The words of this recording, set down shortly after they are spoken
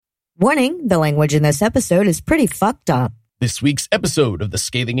Warning, the language in this episode is pretty fucked up. This week's episode of The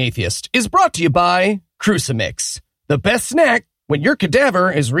Scathing Atheist is brought to you by Crucimix, the best snack when your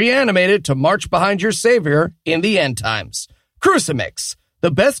cadaver is reanimated to march behind your savior in the end times. Crucimix,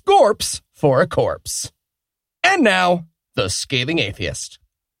 the best gorps for a corpse. And now, The Scathing Atheist.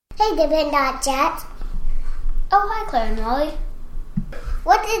 Hey, Dippin' Dot Chat. Oh, hi, Claire and Molly.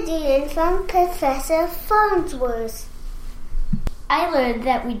 What did you learn from Professor Farnsworth? I learned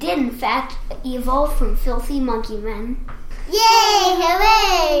that we did, in fact, evolve from filthy monkey men. Yay!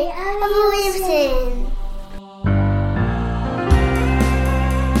 Hooray! Evolution!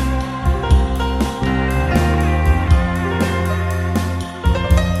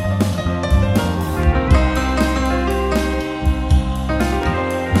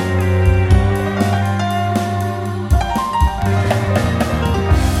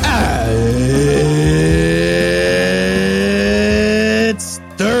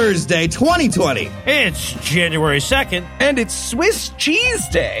 Thursday, 2020. It's January 2nd. And it's Swiss Cheese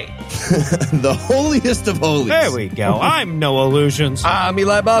Day. The holiest of holies. There we go. I'm No Illusions. I'm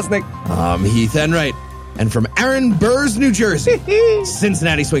Eli Bosnick. I'm Heath Enright. And from Aaron Burrs, New Jersey,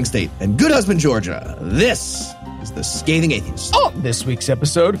 Cincinnati Swing State, and Good Husband, Georgia, this is The Scathing Atheist. On this week's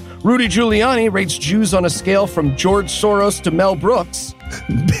episode, Rudy Giuliani rates Jews on a scale from George Soros to Mel Brooks.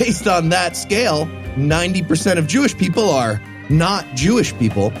 Based on that scale, 90% of Jewish people are not Jewish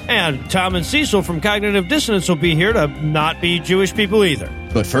people. And Tom and Cecil from Cognitive Dissonance will be here to not be Jewish people either.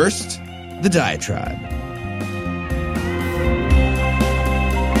 But first, the diatribe.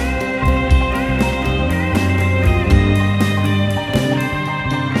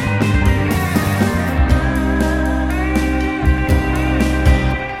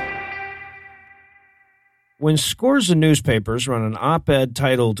 When scores of newspapers run an op-ed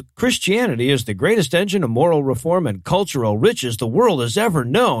titled, "Christianity is the greatest engine of moral reform and cultural riches the world has ever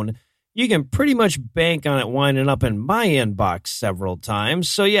known," you can pretty much bank on it winding up in my inbox several times.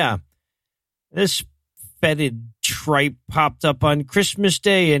 So yeah, this fetid tripe popped up on Christmas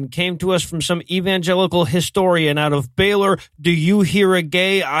Day and came to us from some evangelical historian out of Baylor. Do you hear a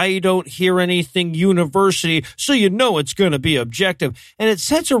gay? I don't hear anything university, so you know it's going to be objective. And it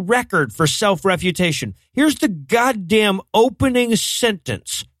sets a record for self-refutation. Here's the goddamn opening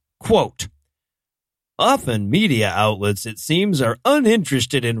sentence. Quote, "Often media outlets, it seems, are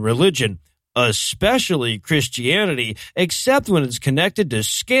uninterested in religion, especially Christianity, except when it's connected to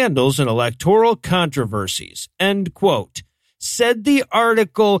scandals and electoral controversies," end quote. Said the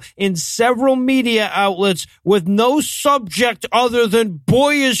article in several media outlets with no subject other than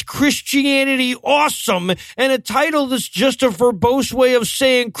 "Boy, is Christianity awesome," and a title that's just a verbose way of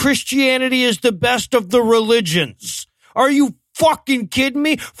saying Christianity is the best of the religions. Are you fucking kidding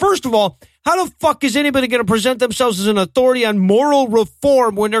me? First of all, how the fuck is anybody going to present themselves as an authority on moral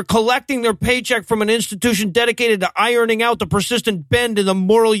reform when they're collecting their paycheck from an institution dedicated to ironing out the persistent bend in the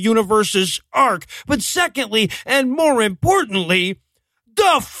moral universe's arc? But secondly, and more importantly,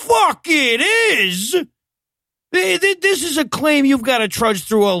 the fuck it is! This is a claim you've got to trudge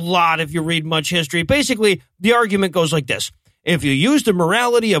through a lot if you read much history. Basically, the argument goes like this. If you use the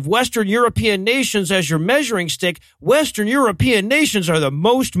morality of Western European nations as your measuring stick, Western European nations are the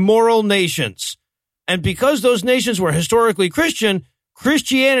most moral nations. And because those nations were historically Christian,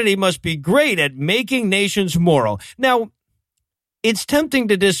 Christianity must be great at making nations moral. Now, it's tempting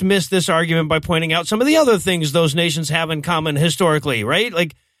to dismiss this argument by pointing out some of the other things those nations have in common historically, right?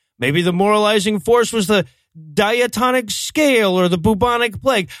 Like maybe the moralizing force was the diatonic scale or the bubonic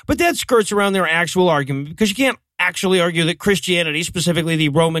plague. But that skirts around their actual argument because you can't actually argue that Christianity, specifically the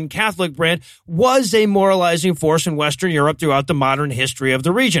Roman Catholic brand, was a moralizing force in Western Europe throughout the modern history of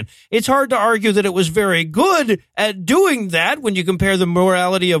the region. It's hard to argue that it was very good at doing that when you compare the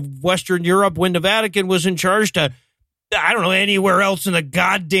morality of Western Europe when the Vatican was in charge to, I don't know, anywhere else in the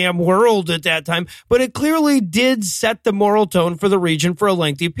goddamn world at that time, but it clearly did set the moral tone for the region for a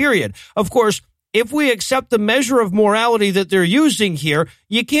lengthy period. Of course, if we accept the measure of morality that they're using here,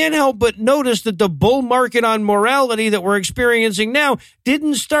 you can't help but notice that the bull market on morality that we're experiencing now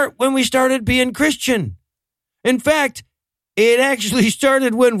didn't start when we started being Christian. In fact, it actually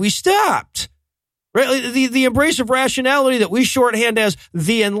started when we stopped. Right? The embrace of rationality that we shorthand as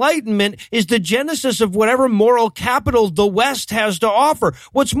the Enlightenment is the genesis of whatever moral capital the West has to offer.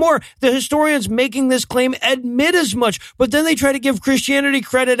 What's more, the historians making this claim admit as much, but then they try to give Christianity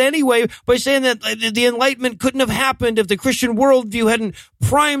credit anyway by saying that the Enlightenment couldn't have happened if the Christian worldview hadn't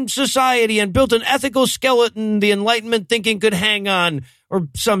primed society and built an ethical skeleton the Enlightenment thinking could hang on. or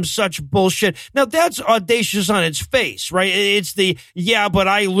some such bullshit. Now, that's audacious on its face, right? It's the, yeah, but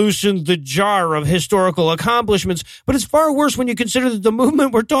I loosened the jar of historical accomplishments. But it's far worse when you consider that the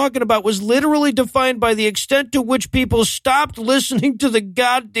movement we're talking about was literally defined by the extent to which people stopped listening to the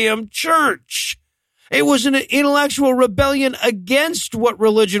goddamn church. It was an intellectual rebellion against what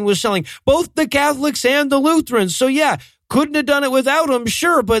religion was selling, both the Catholics and the Lutherans. So, yeah, couldn't have done it without them,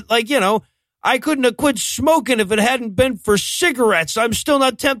 sure, but, I couldn't have quit smoking if it hadn't been for cigarettes. I'm still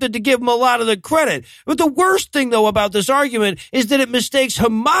not tempted to give them a lot of the credit. But the worst thing, though, about this argument is that it mistakes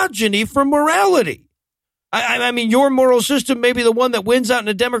homogeny for morality. I mean, your moral system may be the one that wins out in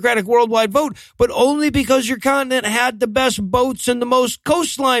a democratic worldwide vote, but only because your continent had the best boats and the most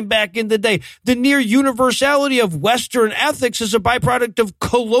coastline back in the day. The near universality of Western ethics is a byproduct of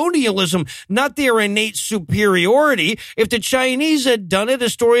colonialism, not their innate superiority. If the Chinese had done it,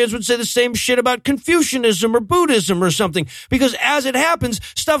 historians would say the same shit about Confucianism or Buddhism or something. Because as it happens,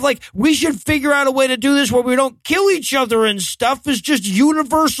 stuff like, we should figure out a way to do this where we don't kill each other and stuff is just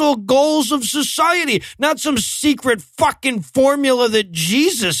universal goals of society, not some secret fucking formula that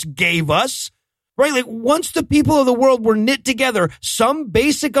Jesus gave us, right? Like, once the people of the world were knit together, some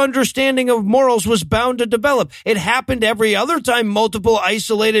basic understanding of morals was bound to develop. It happened every other time multiple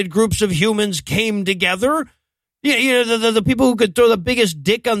isolated groups of humans came together. The people who could throw the biggest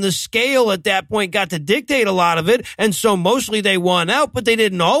dick on the scale at that point got to dictate a lot of it, and so mostly they won out, but they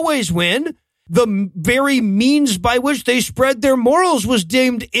didn't always win. The very means by which they spread their morals was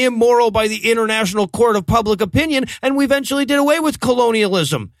deemed immoral by the International Court of Public Opinion, and we eventually did away with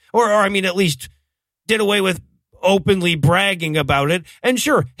colonialism. Or at least did away with openly bragging about it. And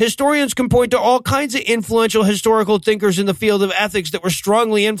sure, historians can point to all kinds of influential historical thinkers in the field of ethics that were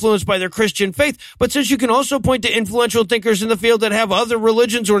strongly influenced by their Christian faith, but since you can also point to influential thinkers in the field that have other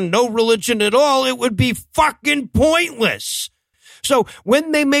religions or no religion at all, it would be fucking pointless. So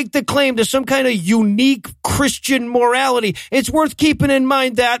when they make the claim to some kind of unique Christian morality, it's worth keeping in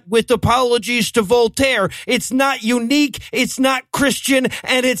mind that, with apologies to Voltaire, it's not unique, it's not Christian,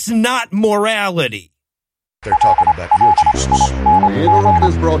 and it's not morality. They're talking about your Jesus. We interrupt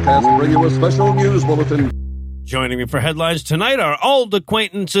this broadcast and bring you a special news bulletin. Joining me for headlines tonight are old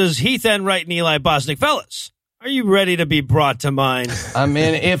acquaintances Heath Enright and Eli Bosnick. Fellas, are you ready to be brought to mind? I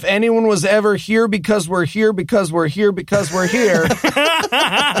mean, if anyone was ever here because we're here, because we're here, because we're here,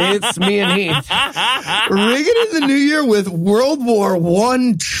 it's me and Heath. Ringing in the new year with World War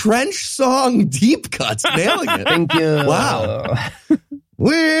I trench song deep cuts. Nailing it. Thank you. Wow.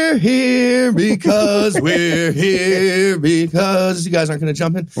 We're here because we're here because... You guys aren't going to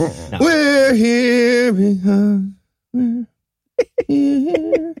jump in? No. We're here because we're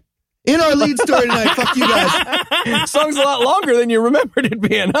here. In our lead story tonight, fuck you guys. Song's a lot longer than you remembered it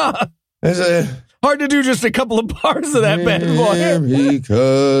being, huh? Hard to do just a couple of parts of that bad boy.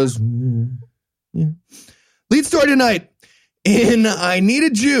 Because lead story tonight. In I Need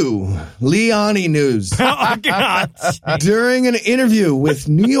a Jew, Liani news. Oh, God. During an interview with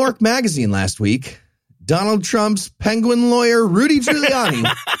New York Magazine last week, Donald Trump's Penguin lawyer, Rudy Giuliani,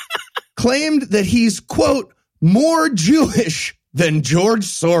 claimed that he's, quote, more Jewish than George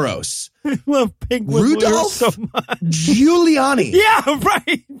Soros. I love Penguin Rudolph so much. Giuliani. Yeah,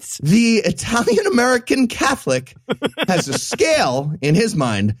 right. The Italian-American Catholic has a scale in his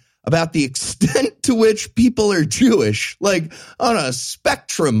mind about the extent to which people are Jewish, like on a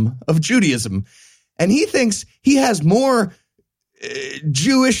spectrum of Judaism. And he thinks he has more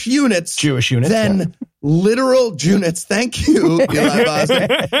Jewish units than literal units. Thank you, Eli Bosnick.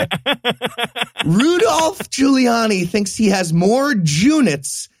 Rudolph Giuliani thinks he has more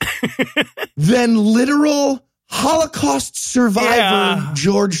units than literal Holocaust survivor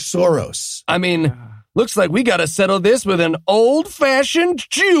George Soros. I mean, looks like we got to settle this with an old-fashioned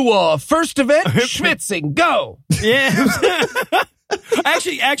Jew-off. First event, schwitzing, go. Yeah.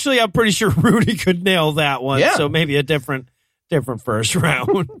 Actually, I'm pretty sure Rudy could nail that one. Yeah. So maybe a different first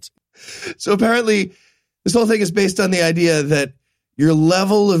round. So apparently, this whole thing is based on the idea that your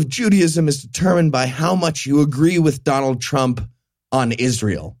level of Judaism is determined by how much you agree with Donald Trump on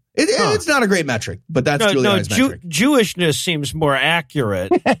Israel. It's not a great metric, but that's Giuliani's metric. Jewishness seems more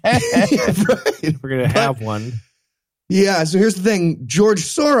accurate. Right. We're going to have one. Yeah, so here's the thing. George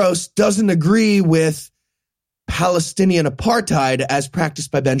Soros doesn't agree with Palestinian apartheid as practiced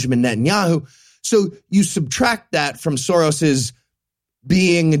by Benjamin Netanyahu. So you subtract that from Soros's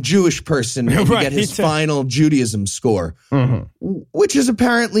being a Jewish person and you get his final Judaism score, which is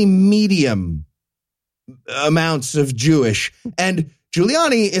apparently medium amounts of Jewish. And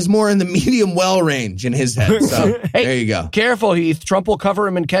Giuliani is more in the medium well range in his head. So hey, there you go. Careful, Heath. Trump will cover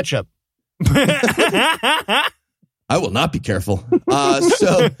him in ketchup. I will not be careful.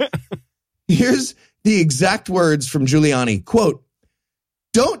 So here's the exact words from Giuliani. Quote,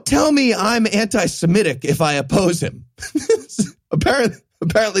 "Don't tell me I'm anti-Semitic if I oppose him."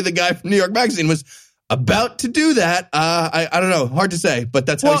 Apparently the guy from New York Magazine was about to do that. I don't know. Hard to say, but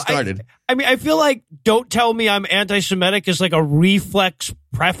that's how he started. I mean, I feel like "don't tell me I'm anti-Semitic" is like a reflex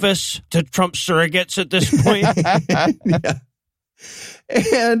preface to Trump surrogates at this point. Yeah.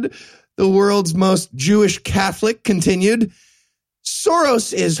 And the world's most Jewish Catholic continued,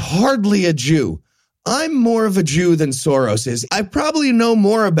 "Soros is hardly a Jew. I'm more of a Jew than Soros is. I probably know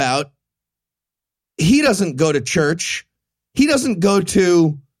more about. He doesn't go to church. He doesn't go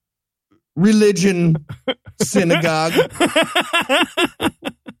to religion synagogue."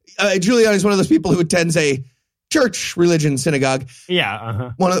 Giuliani is one of those people who attends a church religion synagogue.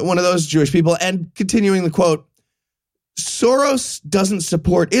 Yeah. One of those Jewish people. And continuing the quote, "Soros doesn't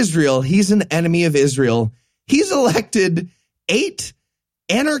support Israel. He's an enemy of Israel. He's elected 8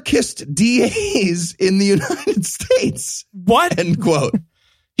 anarchist DAs in the United States." What? End quote.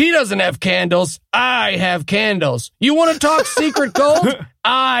 He doesn't have candles. I have candles. You want to talk secret gold?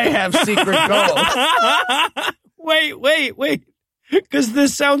 I have secret gold. Wait. Because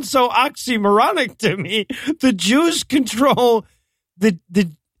this sounds so oxymoronic to me. The Jews control the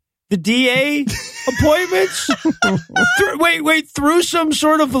DA appointments? Through some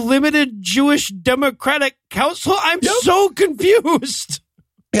sort of limited Jewish Democratic Council? I'm so confused.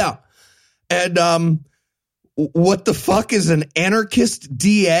 Yeah. And what the fuck is an anarchist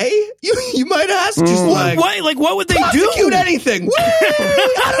DA? You might ask. Just what would they do? Prosecute anything.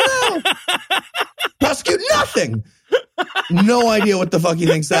 I don't know. Prosecute nothing. No idea what the fuck he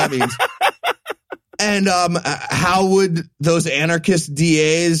thinks that means. And how would those anarchist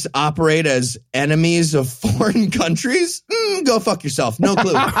DAs operate as enemies of foreign countries? Go fuck yourself. No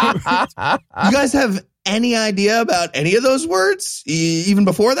clue. You guys have any idea about any of those words? Even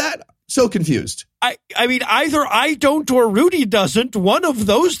before that? So confused. I mean, either I don't or Rudy doesn't. One of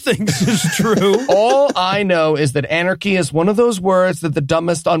those things is true. All I know is that anarchy is one of those words that the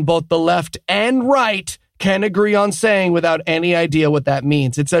dumbest on both the left and right can agree on saying without any idea what that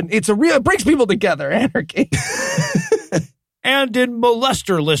means. It brings people together, anarchy. And in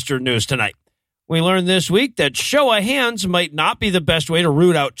molester lister news tonight, we learned this week that show of hands might not be the best way to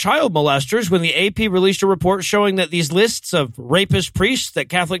root out child molesters when the AP released a report showing that these lists of rapist priests that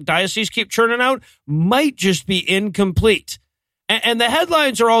Catholic dioceses keep churning out might just be incomplete. And the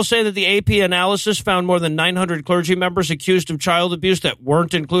headlines are all saying that the AP analysis found more than 900 clergy members accused of child abuse that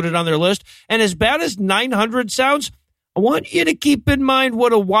weren't included on their list. And as bad as 900 sounds, I want you to keep in mind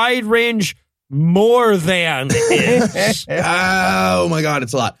what a wide range more than is. Oh, my God,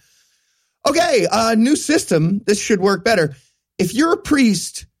 it's a lot. Okay, new system. This should work better. If you're a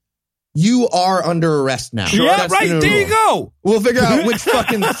priest, you are under arrest now. Sure, yeah, right. There you go. We'll figure out which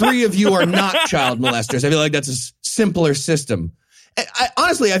fucking 3 of you are not child molesters. I feel like that's a simpler system.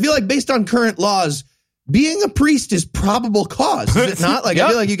 Honestly, I feel like based on current laws, being a priest is probable cause, is it not? Like, I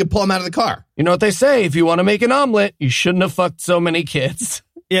feel like you could pull them out of the car. You know what they say? If you want to make an omelet, you shouldn't have fucked so many kids.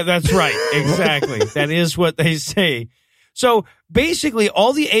 Yeah, that's right. Exactly. That is what they say. So basically,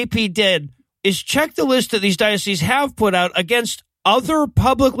 all the AP did is check the list that these dioceses have put out against other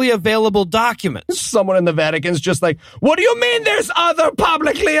publicly available documents. Someone in the Vatican's just like, what do you mean there's other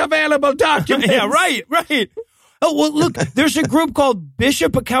publicly available documents? Yeah, right. Oh, well, look, there's a group called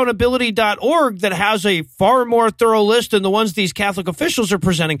bishopaccountability.org that has a far more thorough list than the ones these Catholic officials are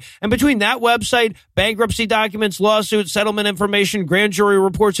presenting. And between that website, bankruptcy documents, lawsuits, settlement information, grand jury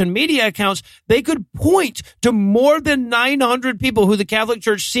reports, and media accounts, they could point to more than 900 people who the Catholic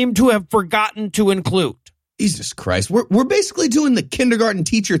Church seemed to have forgotten to include. Jesus Christ. We're basically doing the kindergarten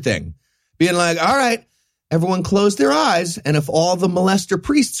teacher thing. Being like, all right, everyone close their eyes, and if all the molester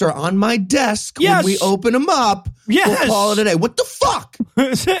priests are on my desk when we open them up, we'll call it a day. What the fuck?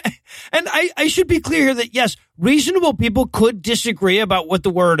 And I should be clear here that, yes, reasonable people could disagree about what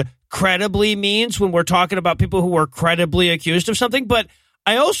the word credibly means when we're talking about people who are credibly accused of something, but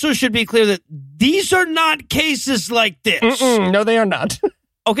I also should be clear that these are not cases like this. No, they are not.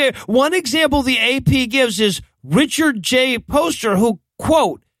 Okay, one example the AP gives is Richard J. Poster, who,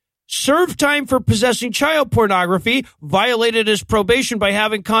 quote, served time for possessing child pornography, violated his probation by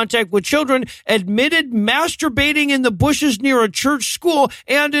having contact with children, admitted masturbating in the bushes near a church school,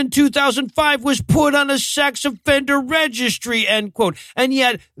 and in 2005 was put on a sex offender registry, end quote. And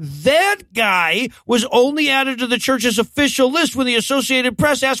yet that guy was only added to the church's official list when the Associated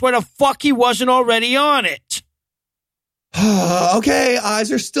Press asked why the fuck he wasn't already on it. Okay,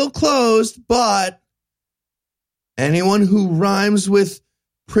 eyes are still closed, but anyone who rhymes with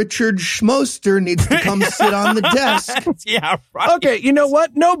Pritchard Schmoster needs to come sit on the desk. Yeah, right. Okay, you know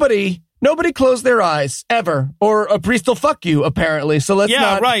what? Nobody closed their eyes ever, or a priest will fuck you, apparently. So let's not.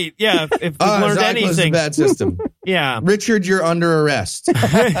 Yeah, right. Yeah, if we've learned Zyklus is a anything. bad system. Yeah. Richard, you're under arrest.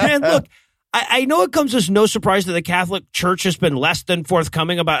 And look, I know it comes as no surprise that the Catholic Church has been less than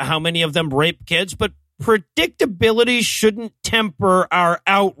forthcoming about how many of them rape kids, but predictability shouldn't temper our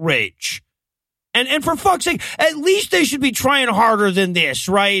outrage. And for fuck's sake, at least they should be trying harder than this,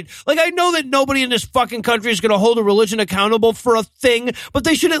 right? Like, I know that nobody in this fucking country is going to hold a religion accountable for a thing, but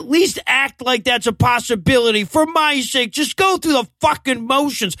they should at least act like that's a possibility. For my sake, just go through the fucking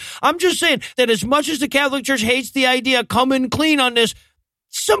motions. I'm just saying that as much as the Catholic Church hates the idea of coming clean on this,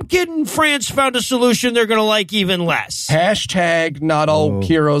 some kid in France found a solution they're going to like even less. Hashtag not all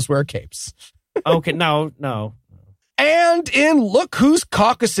heroes wear capes. Okay, no. And in Look Who's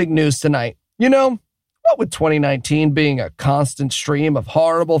Caucusing news tonight, you know, what with 2019 being a constant stream of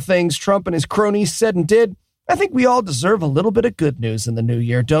horrible things Trump and his cronies said and did, I think we all deserve a little bit of good news in the new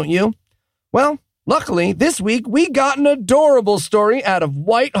year, don't you? Well, luckily, this week we got an adorable story out of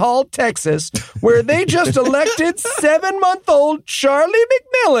Whitehall, Texas, where they just elected 7-month-old Charlie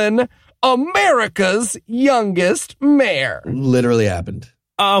McMillan America's youngest mayor. Literally happened.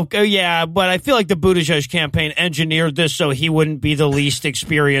 Oh, yeah, but I feel like the Buttigieg campaign engineered this so he wouldn't be the least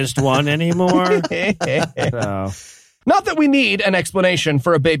experienced one anymore. So. Not that we need an explanation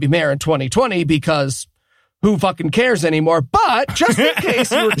for a baby mayor in 2020, because who fucking cares anymore? But just in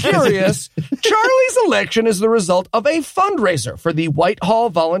case you were curious, Charlie's election is the result of a fundraiser for the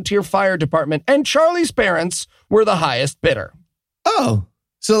Whitehall Volunteer Fire Department, and Charlie's parents were the highest bidder. Oh,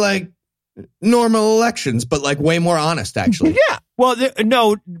 so like normal elections, but like way more honest, actually. Yeah. Well,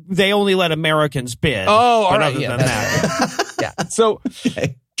 no, they only let Americans bid. Oh, all right. Other Yeah, than that. Yeah. So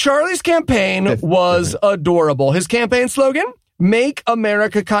Charlie's campaign was adorable. His campaign slogan, Make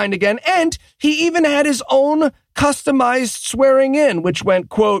America Kind Again. And he even had his own customized swearing in, which went,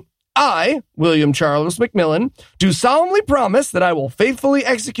 quote, I, William Charles McMillan, do solemnly promise that I will faithfully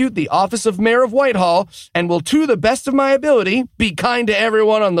execute the office of Mayor of Whitehall and will, to the best of my ability, be kind to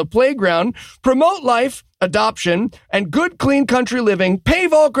everyone on the playground, promote life, adoption, and good, clean country living,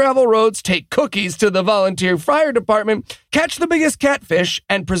 pave all gravel roads, take cookies to the volunteer fire department, catch the biggest catfish,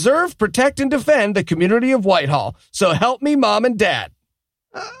 and preserve, protect, and defend the community of Whitehall. So help me, Mom and Dad.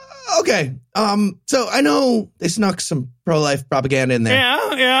 Okay. So I know they snuck some pro-life propaganda in there.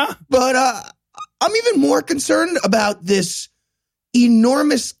 Yeah. But I'm even more concerned about this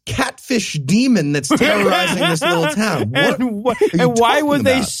enormous catfish demon that's terrorizing this little town. And why would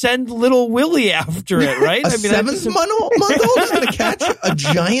they send little Willie after it, right? A 7-month-old is going to catch a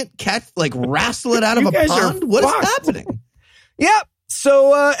giant cat, like wrestle it out of a pond? What is happening? Yeah.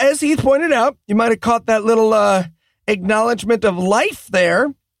 So as Heath pointed out, you might have caught that little acknowledgement of life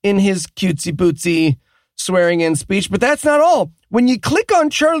there in his cutesy bootsy swearing in speech. But that's not all. When you click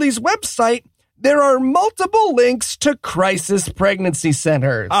on Charlie's website, there are multiple links to crisis pregnancy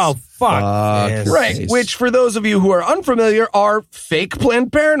centers. Oh, fuck this. Right, which for those of you who are unfamiliar are fake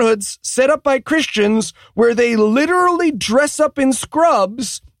Planned Parenthoods set up by Christians where they literally dress up in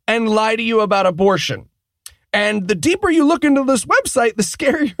scrubs and lie to you about abortion. And the deeper you look into this website, the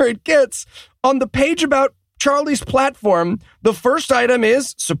scarier it gets. On the page about Charlie's platform, the first item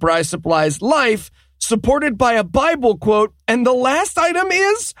is, surprise, supplies, life, supported by a Bible quote, and the last item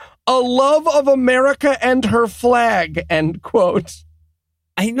is a love of America and her flag, end quote.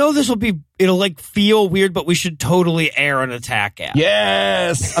 I know it'll like feel weird, but we should totally air an attack ad.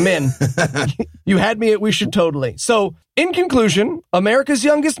 Yes, I'm in. You had me at we should totally. So, in conclusion, America's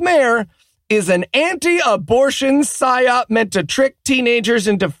youngest mayor is an anti-abortion psyop meant to trick teenagers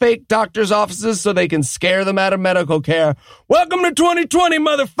into fake doctors' offices so they can scare them out of medical care. Welcome to 2020,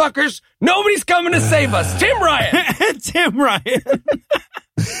 motherfuckers. Nobody's coming to save us. Tim Ryan. Tim Ryan.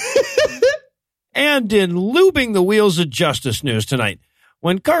 And in lubing the wheels of justice news tonight,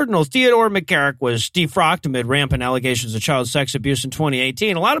 when Cardinal Theodore McCarrick was defrocked amid rampant allegations of child sex abuse in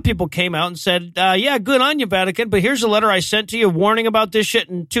 2018, a lot of people came out and said, yeah, good on you, Vatican, but here's a letter I sent to you warning about this shit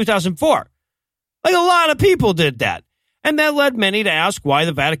in 2004. Like, a lot of people did that. And that led many to ask why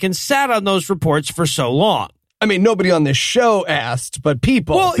the Vatican sat on those reports for so long. I mean, nobody on this show asked, but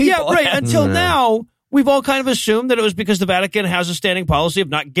people. Well, yeah, right. Until now, we've all kind of assumed that it was because the Vatican has a standing policy of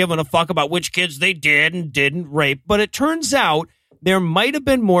not giving a fuck about which kids they did and didn't rape. But it turns out there might have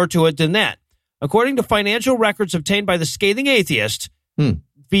been more to it than that. According to financial records obtained by the Scathing Atheist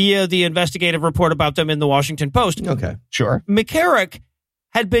via the investigative report about them in the Washington Post. Okay, sure. McCarrick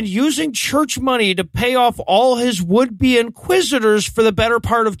had been using church money to pay off all his would-be inquisitors for the better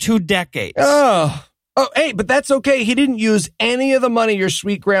part of 2 decades. Oh. Oh, hey, but that's okay. He didn't use any of the money your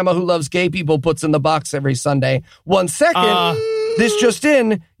sweet grandma who loves gay people puts in the box every Sunday. 1 second. This just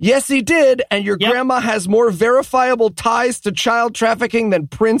in. Yes, he did. And your grandma has more verifiable ties to child trafficking than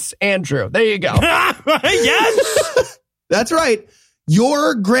Prince Andrew. There you go. Yes. That's right.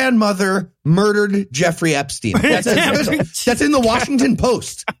 Your grandmother murdered Jeffrey Epstein. That's in the Washington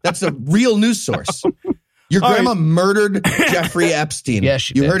Post. That's a real news source. Your grandma murdered Jeffrey Epstein. Yes,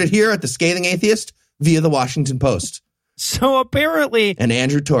 she You did. heard it here at the Scathing Atheist via the Washington Post. So apparently, And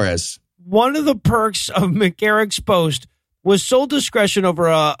Andrew Torres. one of the perks of McGarrick's Post was sole discretion over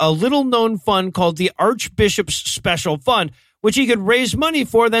a little-known fund called the Archbishop's Special Fund, which he could raise money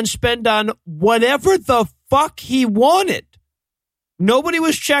for, then spend on whatever the fuck he wanted. Nobody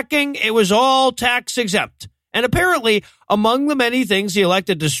was checking. It was all tax exempt. And apparently, among the many things he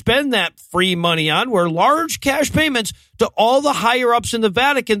elected to spend that free money on were large cash payments to all the higher-ups in the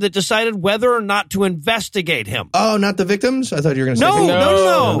Vatican that decided whether or not to investigate him. Oh, not the victims? I thought you were going to say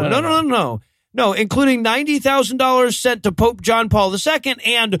No, victims. No, including $90,000 sent to Pope John Paul II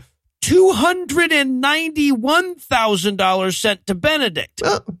and $291,000 sent to Benedict.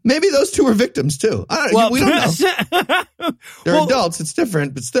 Well, maybe those two were victims, too. We don't know. They're adults. It's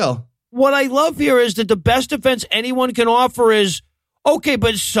different, but still. What I love here is that the best defense anyone can offer is, okay,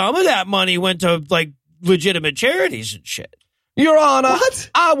 but some of that money went to, like, legitimate charities and shit. Your Honor, What?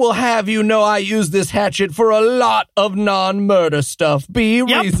 I will have you know I use this hatchet for a lot of non-murder stuff. Be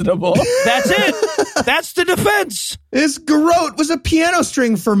reasonable. That's it. That's the defense. This garrote was a piano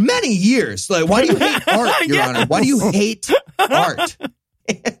string for many years. Like, why do you hate art, Your Honor? Why do you hate art?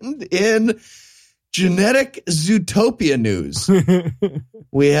 And in Genetic Zootopia news,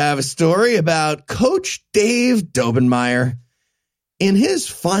 we have a story about Coach Dave Dobenmeyer. In his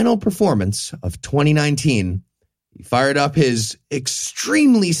final performance of 2019, he fired up his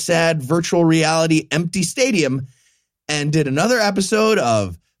extremely sad virtual reality empty stadium and did another episode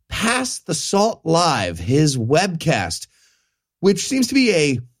of Pass the Salt Live, his webcast, which seems to be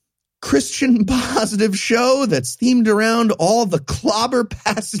a Christian positive show that's themed around all the clobber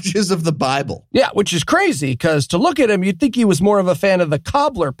passages of the Bible. Yeah, which is crazy, because to look at him, you'd think he was more of a fan of the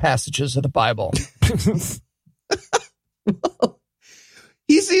cobbler passages of the Bible.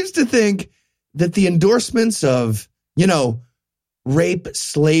 He seems to think that the endorsements of, rape,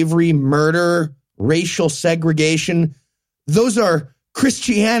 slavery, murder, racial segregation, those are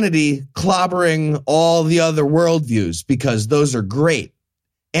Christianity clobbering all the other worldviews because those are great.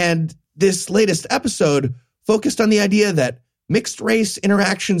 And this latest episode focused on the idea that mixed race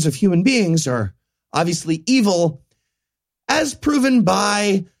interactions of human beings are obviously evil, as proven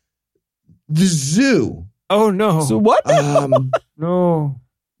by the zoo. Oh, no. So what? No.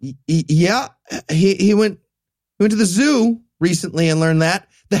 Yeah, he went to the zoo recently and learned that.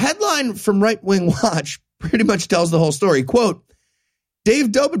 The headline from Right Wing Watch pretty much tells the whole story. Quote, Dave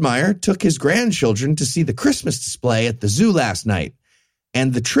Dobenmeyer took his grandchildren to see the Christmas display at the zoo last night,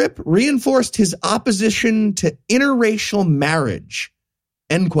 and the trip reinforced his opposition to interracial marriage.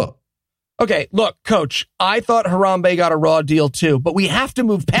 End quote. Okay, look, Coach, I thought Harambe got a raw deal too, but we have to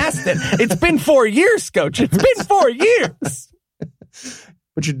move past it. It's been 4 years, Coach. It's been 4 years.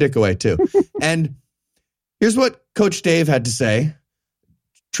 Put your dick away, too. And here's what Coach Dave had to say,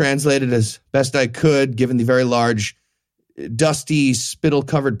 translated as best I could, given the very large, dusty,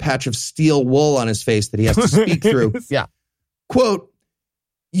 spittle-covered patch of steel wool on his face that he has to speak through. Yeah. Quote,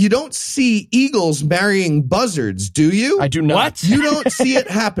 you don't see eagles marrying buzzards, do you? I do not. What? You don't see it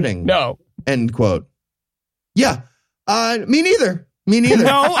happening. No. End quote. Yeah. Me neither.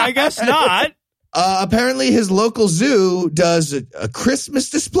 No, I guess not. Apparently his local zoo does a Christmas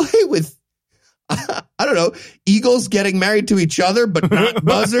display with, I don't know, eagles getting married to each other, but not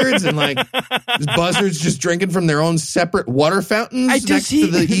buzzards, and like buzzards just drinking from their own separate water fountains next to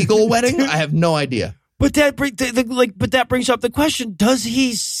the eagle wedding. I have no idea. But that brings up the question: does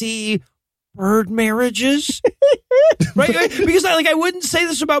he see bird marriages? Right? Because I wouldn't say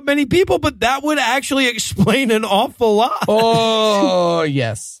this about many people, but that would actually explain an awful lot. Oh,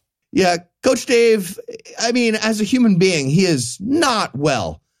 yes. Yeah, Coach Dave, I mean, as a human being, he is not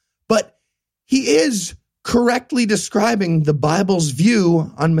well, but he is correctly describing the Bible's view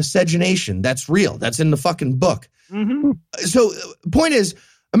on miscegenation. That's real. That's in the fucking book. Mm-hmm. So, point is,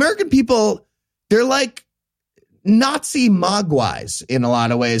 American people, they're like Nazi mogwais in a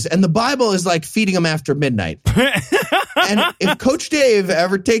lot of ways, and the Bible is like feeding them after midnight. And if Coach Dave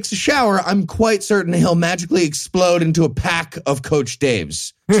ever takes a shower, I'm quite certain he'll magically explode into a pack of Coach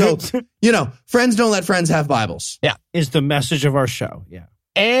Daves. So, friends don't let friends have Bibles. Yeah. Is the message of our show. Yeah.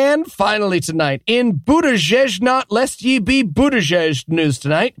 And finally tonight, in Buttigieg not lest ye be Buttigieg news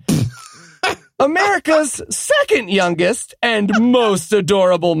tonight, America's second youngest and most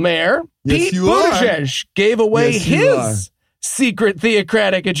adorable mayor, Pete Buttigieg, gave away his secret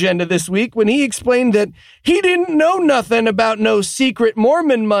theocratic agenda this week when he explained that he didn't know nothing about no secret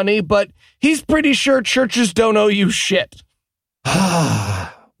Mormon money, but he's pretty sure churches don't owe you shit.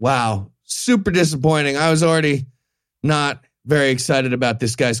 Wow. Super disappointing. I was already not very excited about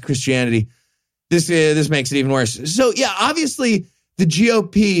this guy's Christianity. This makes it even worse. So, yeah, obviously the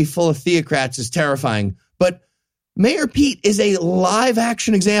GOP full of theocrats is terrifying, but Mayor Pete is a live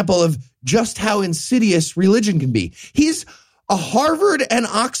action example of just how insidious religion can be. He's a Harvard and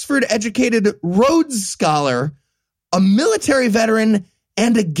Oxford educated Rhodes Scholar, a military veteran,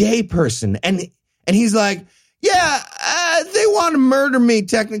 and a gay person. And he's like, yeah, they want to murder me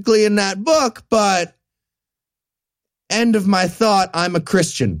technically in that book, but end of my thought, I'm a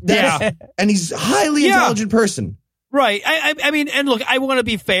Christian. And he's a highly intelligent person. Right. I mean, and look, I want to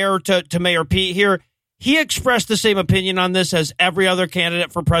be fair to Mayor Pete here. He expressed the same opinion on this as every other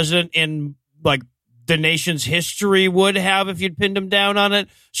candidate for president in like the nation's history would have if you'd pinned him down on it.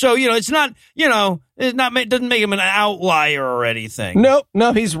 So, it's not, it doesn't make him an outlier or anything. No,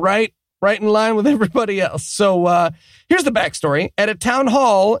 he's right in line with everybody else. So here's the backstory. At a town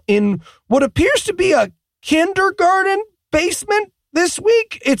hall in what appears to be a kindergarten basement this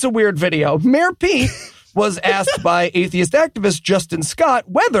week, it's a weird video. Mayor Pete was asked by atheist activist Justin Scott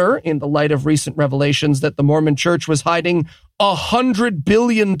whether, in the light of recent revelations that the Mormon Church was hiding $100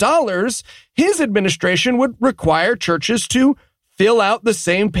 billion, his administration would require churches to fill out the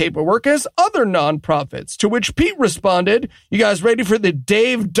same paperwork as other nonprofits, to which Pete responded, you guys ready for the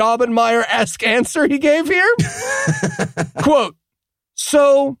Dave Daubenmire-esque answer he gave here? Quote,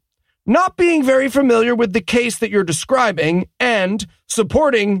 so, not being very familiar with the case that you're describing and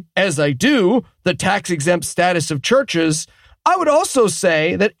supporting, as I do, the tax-exempt status of churches, I would also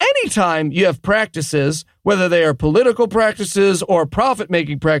say that anytime you have practices, whether they are political practices or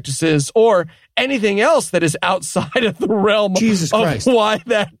profit-making practices or anything else that is outside of the realm of why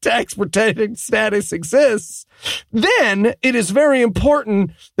that tax-protected status exists, then it is very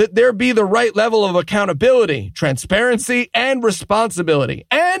important that there be the right level of accountability, transparency, and responsibility,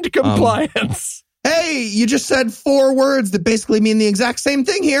 and compliance. Hey, you just said 4 words that basically mean the exact same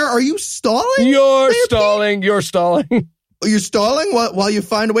thing here. Are you stalling? You're stalling. You're stalling while you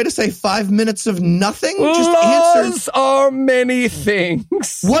find a way to say 5 minutes of nothing? Just Laws answer. Are many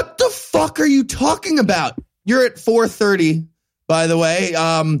things. What the fuck are you talking about? You're at 4:30, by the way.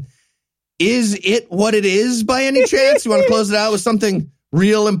 Is it what it is by any chance? You want to close it out with something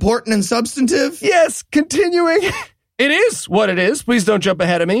real important and substantive? Yes, continuing. It is what it is. Please don't jump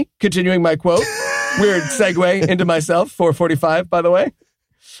ahead of me. Continuing my quote. Weird segue into myself. 4:45, by the way.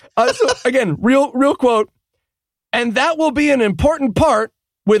 So again, real quote. And that will be an important part,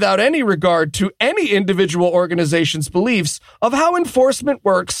 without any regard to any individual organization's beliefs, of how enforcement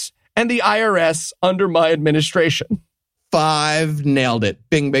works and the IRS under my administration. 5, nailed it.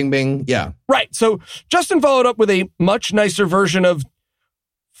 Bing, bing, bing. Yeah. Right. So Justin followed up with a much nicer version of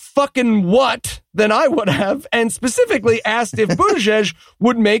fucking what than I would have, and specifically asked if Buttigieg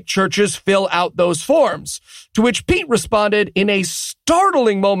would make churches fill out those forms, to which Pete responded in a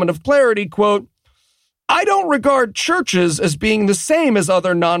startling moment of clarity, quote, I don't regard churches as being the same as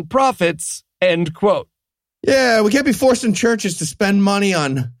other nonprofits, end quote. Yeah, we can't be forcing churches to spend money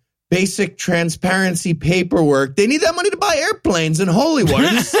on basic transparency paperwork. They need that money to buy airplanes in Hollywood.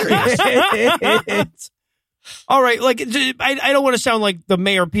 Are you serious? All right, like, I don't want to sound like the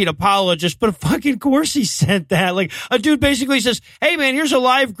Mayor Pete apologist, but of fucking course he sent that. Like, a dude basically says, hey, man, here's a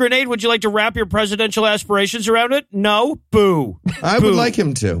live grenade. Would you like to wrap your presidential aspirations around it? No? Boo. I would like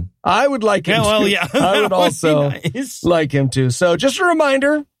him to. I would like him to. Well, yeah. I would also like him to. So just a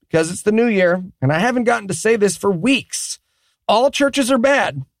reminder, because it's the new year, and I haven't gotten to say this for weeks, all churches are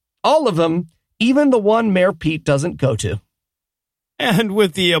bad. All of them, even the one Mayor Pete doesn't go to. And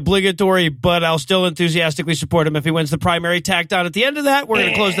with the obligatory, but I'll still enthusiastically support him if he wins the primary tacked on at the end of that, we're going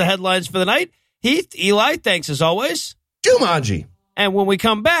to close the headlines for the night. Heath, Eli, thanks as always. Jumanji. And when we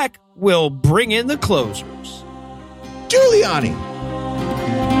come back, we'll bring in the closers. Giuliani.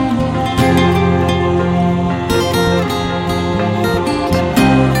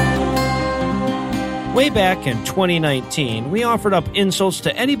 Way back in 2019, we offered up insults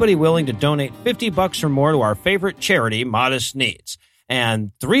to anybody willing to donate $50 or more to our favorite charity, Modest Needs.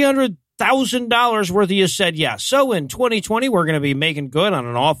 And $300,000 worth of you said yes. So in 2020, we're going to be making good on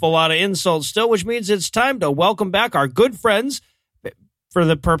an awful lot of insults still, which means it's time to welcome back our good friends, for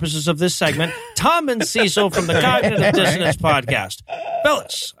the purposes of this segment, Tom and Cecil from the Cognitive Dissonance Podcast.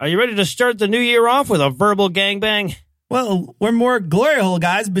 Fellas, are you ready to start the new year off with a verbal gangbang? Well, we're more glory hole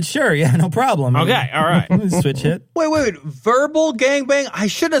guys, but sure, yeah, no problem. Okay, all right. Switch it. Wait. Verbal gangbang? I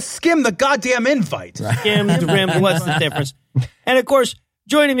should have skimmed the goddamn invite. Skimmed, rimmed, what's the difference? And of course,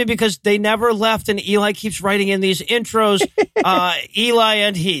 joining me because they never left and Eli keeps writing in these intros, Eli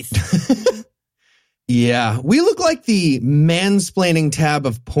and Heath. Yeah, we look like the mansplaining tab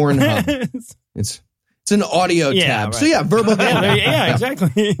of Pornhub. It's an audio tab. Right. So yeah, verbal gangbang. Yeah,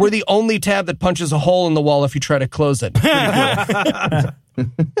 exactly. We're the only tab that punches a hole in the wall if you try to close it.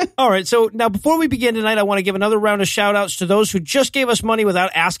 All right, so now before we begin tonight, I want to give another round of shout-outs to those who just gave us money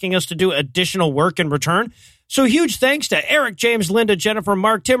without asking us to do additional work in return. So huge thanks to Eric, James, Linda, Jennifer,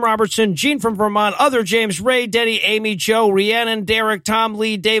 Mark, Tim Robertson, Gene from Vermont, Other James, Ray, Denny, Amy, Joe, Rhiannon, Derek, Tom,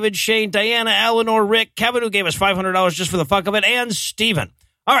 Lee, David, Shane, Diana, Eleanor, Rick, Kevin, who gave us $500 just for the fuck of it, and Steven.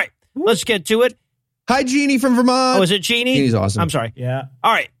 All right, let's get to it. Hi, Jeannie from Vermont. Oh, is it Jeannie? Jeannie's awesome. I'm sorry. Yeah.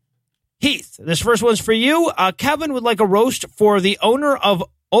 All right. Heath, this first one's for you. Kevin would like a roast for the owner of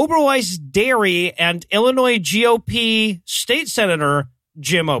Oberweis Dairy and Illinois GOP State Senator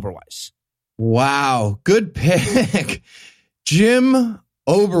Jim Oberweis. Wow, good pick. Jim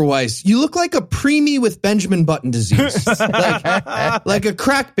Oberweis. You look like a preemie with Benjamin Button disease. like a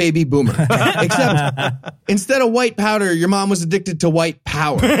crack baby boomer. Except instead of white powder, your mom was addicted to white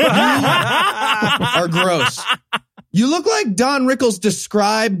power. You are gross. You look like Don Rickles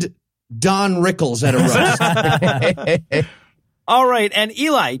described Don Rickles at a roast. All right, and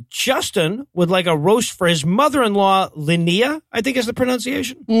Eli, Justin would like a roast for his mother-in-law, Linnea, I think is the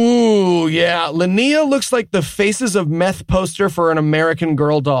pronunciation. Ooh, yeah. Linnea looks like the Faces of Meth poster for an American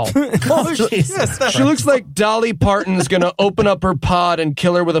Girl doll. She looks like Dolly Parton's going to open up her pod and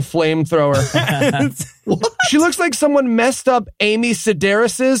kill her with a flamethrower. She looks like someone messed up Amy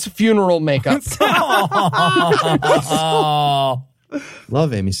Sedaris's funeral makeup.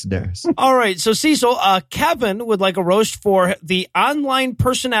 Love Amy Sedaris. All right, so Cecil, Kevin would like a roast for the online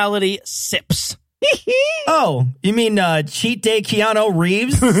personality Sips. Oh, you mean Cheat Day Keanu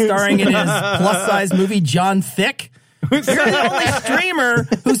Reeves starring in his plus-size movie John Thick? You're the only streamer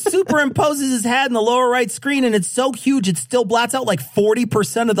who superimposes his head in the lower right screen, and it's so huge it still blats out like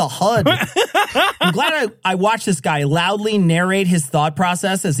 40% of the HUD. I'm glad I watched this guy loudly narrate his thought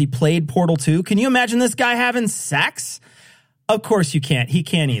process as he played Portal 2. Can you imagine this guy having sex? Of course you can't. He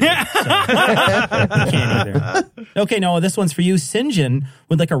can't either. So. He can't either. Okay, Noah, this one's for you. Sinjin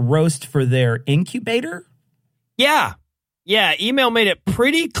would like a roast for their incubator? Yeah, email made it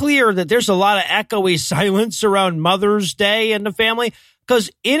pretty clear that there's a lot of echoey silence around Mother's Day in the family,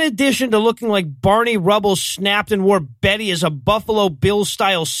 because in addition to looking like Barney Rubble snapped and wore Betty as a Buffalo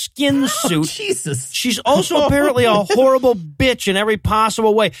Bill-style skin suit, Jesus. She's also apparently a horrible bitch in every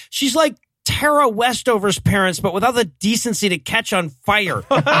possible way. She's like Tara Westover's parents, but without the decency to catch on fire.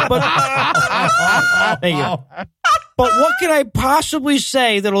 But there you go. But what can I possibly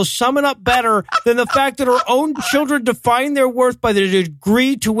say that'll sum it up better than the fact that her own children define their worth by the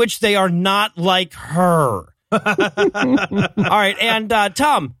degree to which they are not like her? All right, and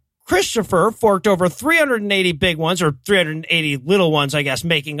Tom, Christopher forked over 380 big ones, or 380 little ones, I guess,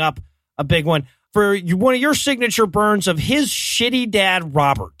 making up a big one, for one of your signature burns of his shitty dad,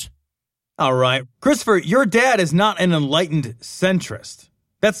 Robert. All right. Christopher, your dad is not an enlightened centrist.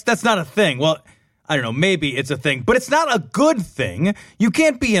 That's not a thing. Well, I don't know, maybe it's a thing, but it's not a good thing. You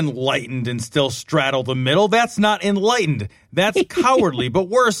can't be enlightened and still straddle the middle. That's not enlightened. That's cowardly. But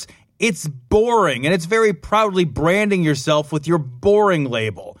worse, it's boring, and it's very proudly branding yourself with your boring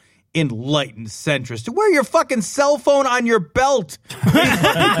label. Enlightened centrist. Wear your fucking cell phone on your belt.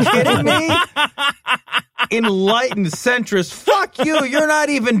 Are you kidding me? Enlightened centrist. Fuck you. You're not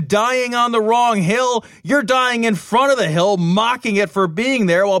even dying on the wrong hill. You're dying in front of the hill, mocking it for being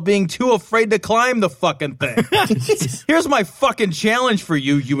there while being too afraid to climb the fucking thing. Here's my fucking challenge for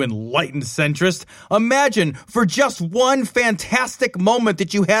you, you enlightened centrist. Imagine for just one fantastic moment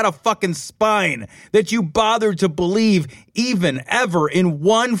that you had a fucking spine, that you bothered to believe even ever in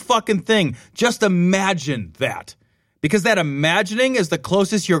one fucking thing. Just imagine that. Because that imagining is the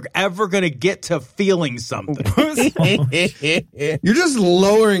closest you're ever going to get to feeling something. You're just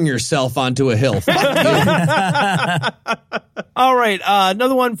lowering yourself onto a hill. All right,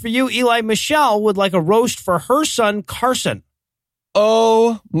 another one for you. Eli, Michelle would like a roast for her son, Carson.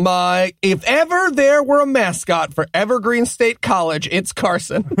 Oh my, if ever there were a mascot for Evergreen State College, it's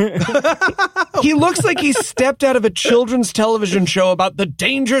Carson. He looks like he stepped out of a children's television show about the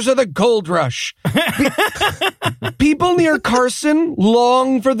dangers of the gold rush. People near Carson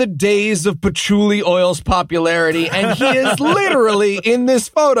long for the days of patchouli oil's popularity, and he is literally in this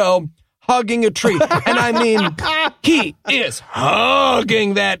photo hugging a tree. And I mean, he is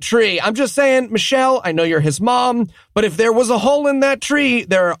hugging that tree. I'm just saying, Michelle, I know you're his mom, but if there was a hole in that tree,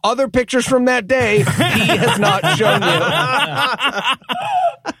 there are other pictures from that day he has not shown you.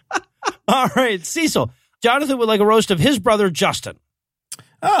 All right, Cecil. Jonathan would like a roast of his brother, Justin.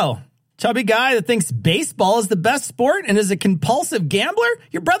 Oh, chubby guy that thinks baseball is the best sport and is a compulsive gambler?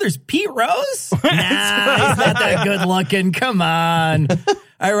 Your brother's Pete Rose? Nah, he's not that good looking. Come on.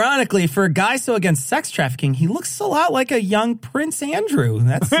 Ironically, for a guy so against sex trafficking, he looks a lot like a young Prince Andrew.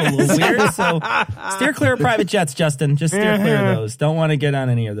 That's a little weird. So steer clear of private jets, Justin. Just steer clear of those. Don't want to get on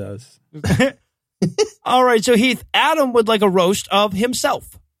any of those. All right, so Heath, Adam would like a roast of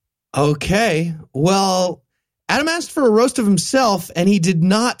himself. Okay. Well, Adam asked for a roast of himself, and he did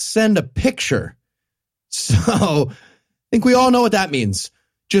not send a picture. So I think we all know what that means.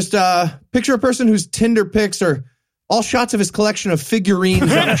 Just picture a person whose Tinder pics are all shots of his collection of figurines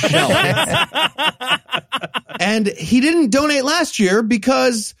on a shelf. And he didn't donate last year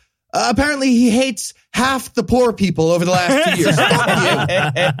because apparently he hates half the poor people over the last 2 years.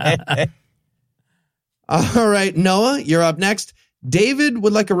 Fuck you. All right, Noah, you're up next. David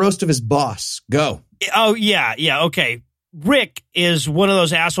would like a roast of his boss. Go. Oh, yeah, okay. Rick is one of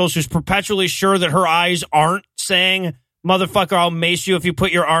those assholes who's perpetually sure that her eyes aren't saying, motherfucker, I'll mace you if you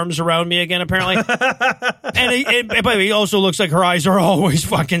put your arms around me again, apparently. And by the way, he also looks like her eyes are always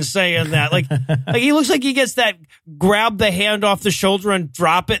fucking saying that. Like he looks like he gets that grab the hand off the shoulder and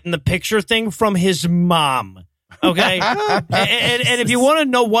drop it in the picture thing from his mom. Okay? and if you want to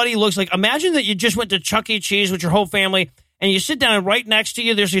know what he looks like, imagine that you just went to Chuck E. Cheese with your whole family and you sit down and right next to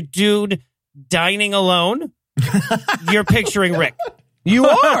you, there's a dude dining alone. You're picturing Rick. You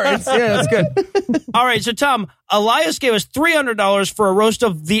are. That's good. All right, so Tom, Elias gave us $300 for a roast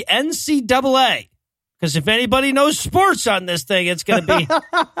of the NCAA. Because if anybody knows sports on this thing, it's going to be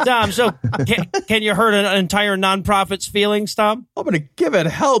Tom. So can you hurt an entire nonprofit's feelings, Tom? I'm going to give it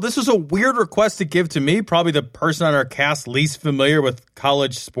hell. This was a weird request to give to me, probably the person on our cast least familiar with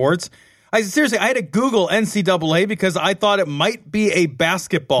college sports. I had to Google NCAA because I thought it might be a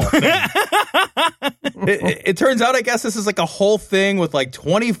basketball thing. It turns out, I guess this is like a whole thing with like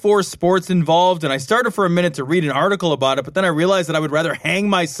 24 sports involved. And I started for a minute to read an article about it, but then I realized that I would rather hang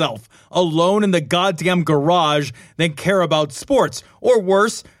myself alone in the goddamn garage than care about sports. Or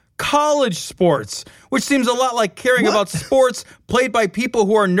worse, college sports, which seems a lot like caring about sports played by people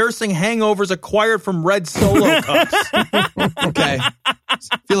who are nursing hangovers acquired from red Solo cups. Okay. I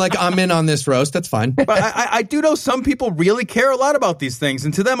feel like I'm in on this roast. That's fine. But I do know some people really care a lot about these things.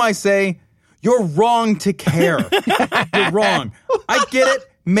 And to them, I say, you're wrong to care. You're wrong. I get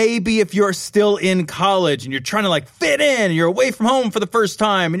it. Maybe if you're still in college and you're trying to like fit in, and you're away from home for the first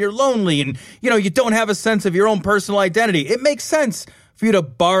time and you're lonely and, you don't have a sense of your own personal identity. It makes sense for you to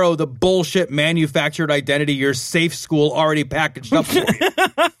borrow the bullshit manufactured identity your safe school already packaged up for you.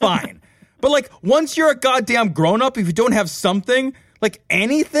 Fine. But like once you're a goddamn grown up, if you don't have something, like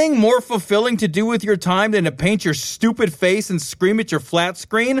anything more fulfilling to do with your time than to paint your stupid face and scream at your flat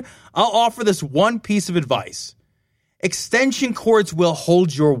screen, I'll offer this one piece of advice. Extension cords will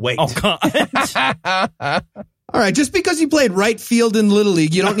hold your weight. Oh, God. All right, just because you played right field in Little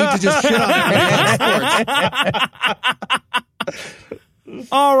League, you don't need to just shit on sports.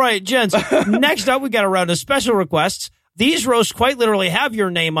 All right, gents. Next up, we got a round of special requests. These roasts quite literally have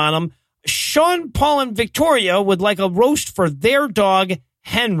your name on them. Sean, Paul, and Victoria would like a roast for their dog,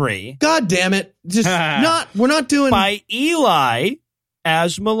 Henry. God damn it. We're not doing... By Eli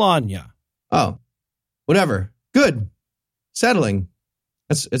as Melania. Oh, whatever. Good. Settling.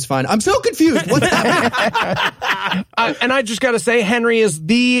 It's fine. I'm so confused. What's happening? And I just got to say, Henry is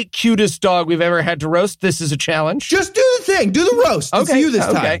the cutest dog we've ever had to roast. This is a challenge. Just do the thing. Do the roast. Okay. It's you this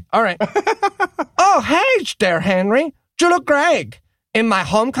time. All right. Oh, hey there, Henry. You look great. In my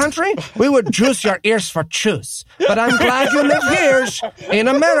home country, we would juice your ears for choose. But I'm glad you live here in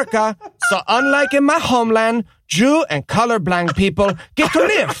America. So unlike in my homeland, Jew and colorblind people get to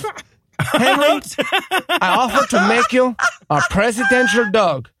live. Henry, I offer to make you a presidential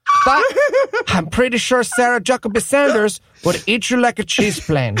dog. But I'm pretty sure Sarah Huckabee Sanders would eat you like a cheese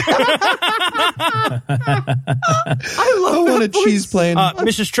plane. I want a cheese plane.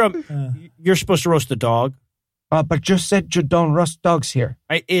 Mrs. Trump, you're supposed to roast the dog. But you said you don't roast dogs here.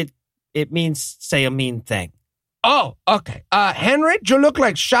 It means say a mean thing. Oh, okay. Henry, you look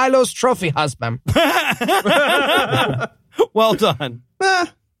like Shiloh's trophy husband. Well done.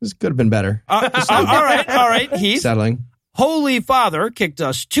 This could have been better. All right, Heath. Settling. Holy Father kicked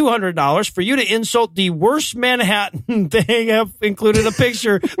us $200 for you to insult the worst Manhattan. They have included a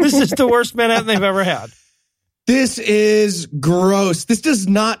picture. This is the worst Manhattan they've ever had. This is gross. This does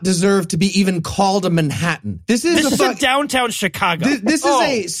not deserve to be even called a Manhattan. This is a downtown Chicago. This is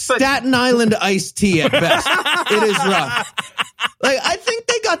a Staten Island iced tea at best. It is rough. Like, I think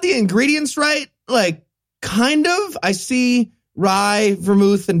they got the ingredients right. Like, kind of. I see rye,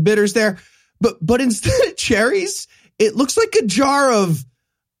 vermouth, and bitters there. But instead of cherries, it looks like a jar of,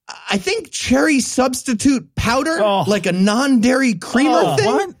 I think, cherry substitute powder, like a non-dairy creamer thing.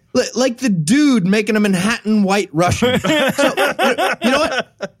 What? Like the dude making a Manhattan White Russian. So, you know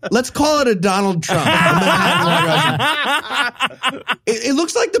what? Let's call it a Donald Trump. A Manhattan White Russian. It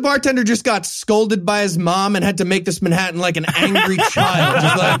looks like the bartender just got scolded by his mom and had to make this Manhattan like an angry child.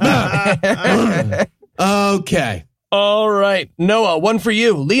 Just like, okay. All right. Noah, one for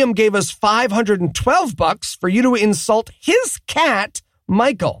you. Liam gave us $512 for you to insult his cat,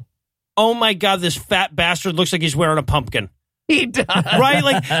 Michael. Oh my God, this fat bastard looks like he's wearing a pumpkin. He does. Right?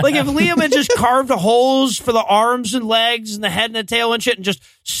 Like if Liam had just carved holes for the arms and legs and the head and the tail and shit and just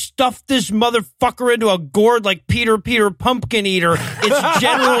stuffed this motherfucker into a gourd like Peter Pumpkin Eater, its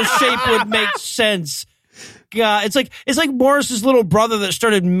general shape would make sense. God, it's like Morris's little brother that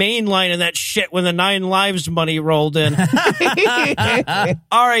started mainlining that shit when the 9 Lives money rolled in. All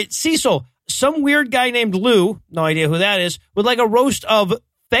right, Cecil, some weird guy named Lou, no idea who that is, would like a roast of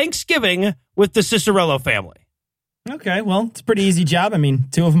Thanksgiving with the Cicerello family. Okay, well, it's a pretty easy job. I mean,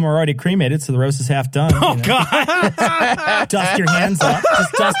 2 of them are already cremated, so the roast is half done. Oh, God. Dust your hands off.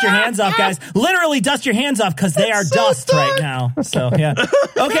 Just dust your hands off, guys. Literally dust your hands off because they are dust right now. So, yeah.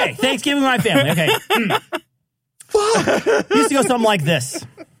 Okay, Thanksgiving with my family. Okay. Fuck. Used to go something like this.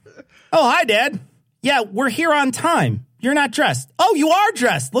 Oh, hi, Dad. Yeah, we're here on time. You're not dressed. Oh, you are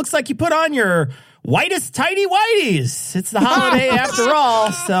dressed. Looks like you put on your whitest tidy whities. It's the holiday after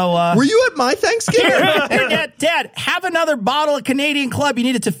all. So, were you at my Thanksgiving? Here, Dad, have another bottle of Canadian Club. You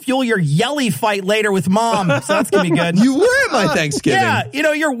needed to fuel your yelly fight later with Mom. So that's going to be good. You were at my Thanksgiving. Yeah. You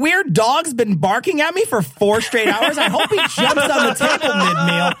know, your weird dog's been barking at me for 4 straight hours. I hope he jumps on the table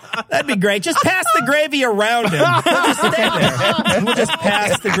mid-meal. That'd be great. Just pass the gravy around him. We'll just stay there. We'll just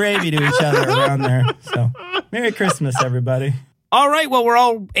pass the gravy to each other around there. So, Merry Christmas, everybody. All right, well, we're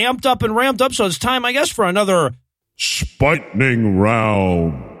all amped up and ramped up, so it's time, I guess, for another Spightening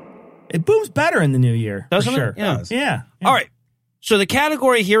round. It booms better in the new year. Doesn't for sure. it? Yeah. Yeah. All right, so the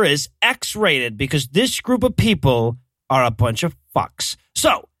category here is X-rated because this group of people are a bunch of fucks.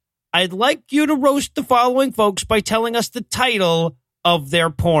 So I'd like you to roast the following folks by telling us the title of their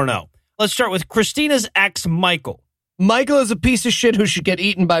porno. Let's start with Christina's ex, Michael. Michael is a piece of shit who should get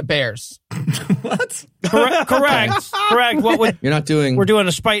eaten by bears. What? Correct. What would You're not doing. we're doing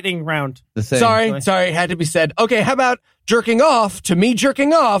a spiting round. The thing. Sorry, had to be said. Okay, how about jerking off to me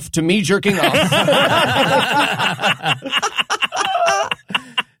jerking off to me jerking off?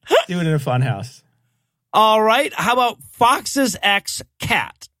 Do it in a fun house. All right, how about Fox's ex,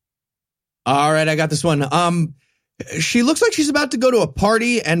 Cat? All right, I got this one. She looks like she's about to go to a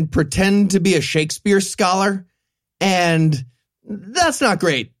party and pretend to be a Shakespeare scholar. And that's not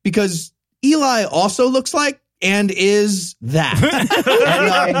great because Eli also looks like and is that.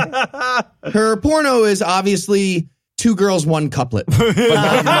 And, her porno is obviously 2 girls, 1 couplet.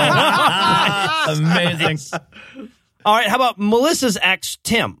 Amazing. All right, how about Melissa's ex,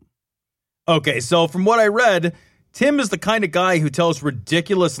 Tim? Okay, so from what I read, Tim is the kind of guy who tells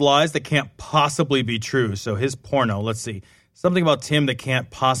ridiculous lies that can't possibly be true. So his porno, let's see, something about Tim that can't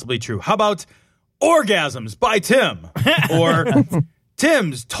possibly be true. How about Orgasms by Tim? Or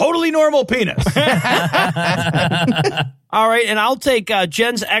Tim's totally normal penis. All right, and I'll take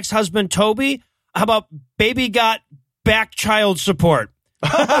Jen's ex-husband, Toby. How about Baby Got Back Child Support?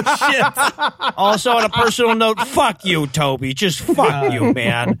 Oh, shit. Also, on a personal note, fuck you, Toby. Just fuck you,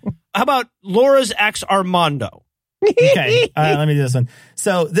 man. How about Laura's ex, Armando? Okay, all right, let me do this one.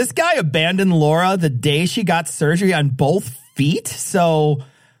 So this guy abandoned Laura the day she got surgery on both feet. So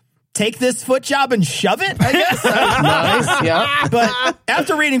take this foot job and shove it, I guess. Nice, yeah. But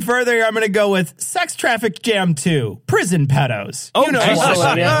after reading further, I'm going to go with Sex Traffic Jam 2, Prison Pedos. Oh, you know excellent,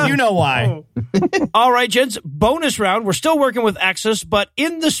 why. yeah. You know why. All right, gents, bonus round. We're still working with exes, but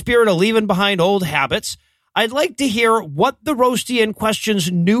in the spirit of leaving behind old habits, I'd like to hear what the roasty in question's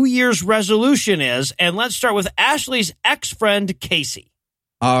New Year's resolution is. And let's start with Ashley's ex-friend, Casey.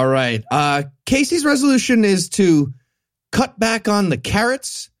 All right. Casey's resolution is to cut back on the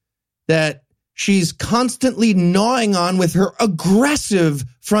carrots that she's constantly gnawing on with her aggressive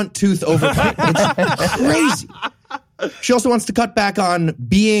front tooth overbite. It's crazy. She also wants to cut back on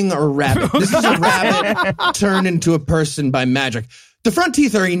being a rabbit. This is a rabbit turned into a person by magic. The front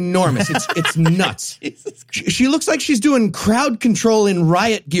teeth are enormous. It's nuts. She looks like she's doing crowd control in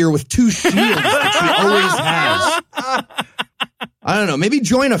riot gear with two shields that she always has. I don't know. Maybe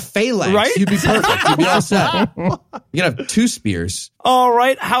join a phalanx. Right? You'd be perfect. You'd be all set. You can have two spears. All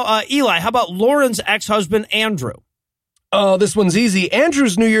right. Eli, how about Lauren's ex-husband, Andrew? Oh, this one's easy.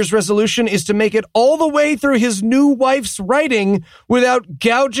 Andrew's New Year's resolution is to make it all the way through his new wife's writing without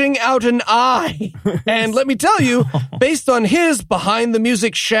gouging out an eye. And let me tell you, based on his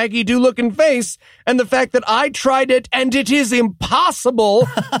behind-the-music shaggy-do-looking face and the fact that I tried it and it is impossible,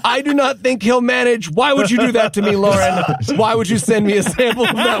 I do not think he'll manage. Why would you do that to me, Lauren? Why would you send me a sample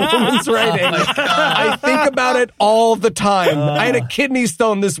of that woman's writing? I think about it all the time. I had a kidney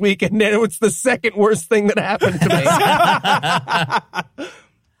stone this week, and it's the second worst thing that happened to me.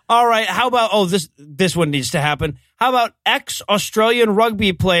 All right, how about, this one needs to happen. How about ex-Australian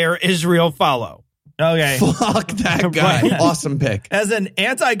rugby player Israel Follow? Okay. Fuck that guy. Awesome pick. As an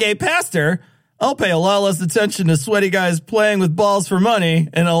anti-gay pastor, I'll pay a lot less attention to sweaty guys playing with balls for money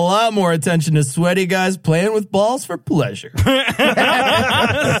and a lot more attention to sweaty guys playing with balls for pleasure.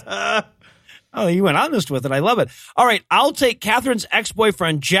 Oh, you went honest with it. I love it. All right, I'll take Catherine's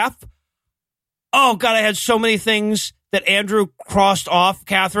ex-boyfriend, Jeff. Oh, God, I had so many things that Andrew crossed off,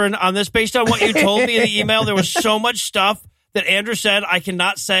 Catherine, on this. Based on what you told me in the email, there was so much stuff that Andrew said I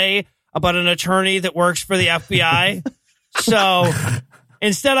cannot say about an attorney that works for the FBI. So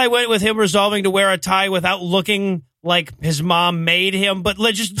instead, I went with him resolving to wear a tie without looking like his mom made him. But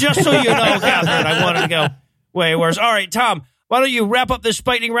just so you know, Catherine, I wanted to go way worse. All right, Tom, why don't you wrap up this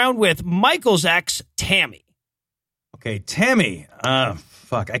spiking round with Michael's ex, Tammy? Okay, Tammy.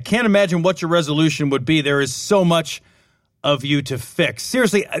 Fuck, I can't imagine what your resolution would be. There is so much of you to fix.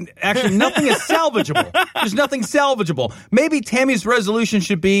 Seriously, actually, nothing is salvageable. There's nothing salvageable. Maybe Tammy's resolution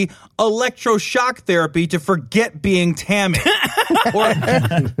should be electroshock therapy to forget being Tammy. Or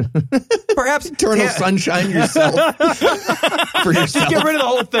perhaps Eternal sunshine yourself. For yourself. Just get rid of the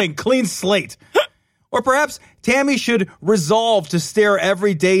whole thing. Clean slate. Or perhaps Tammy should resolve to stare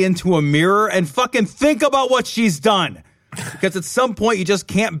every day into a mirror and fucking think about what she's done. Because at some point, you just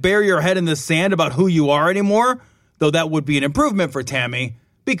can't bury your head in the sand about who you are anymore. Though that would be an improvement for Tammy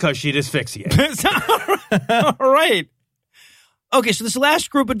because she'd asphyxiate. All right. Okay, so this last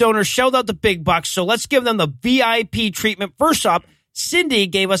group of donors shelled out the big bucks, so let's give them the VIP treatment. First up, Cindy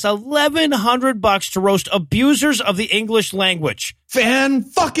gave us $1,100 to roast abusers of the English language.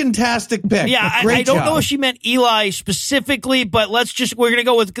 Fan-fucking-tastic pick. Yeah, I don't know if she meant Eli specifically, but we're going to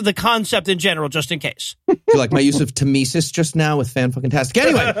go with the concept in general, just in case. Do you like my use of Temesis just now with fan-fucking-tastic?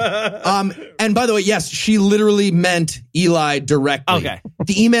 Anyway, and by the way, yes, she literally meant Eli directly. Okay.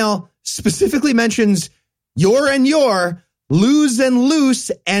 The email specifically mentions your and your, lose and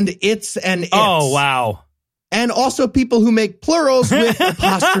loose, and it's and it's. Oh, wow. And also people who make plurals with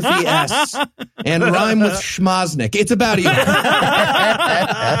apostrophe S and rhyme with schmoznik. It's about you. All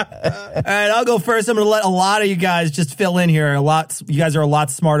right, I'll go first. I'm going to let a lot of you guys just fill in here. You guys are a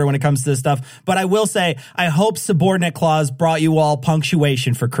lot smarter when it comes to this stuff. But I will say, I hope Subordinate Clause brought you all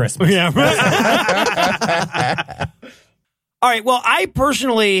punctuation for Christmas. Yeah. All right, well, I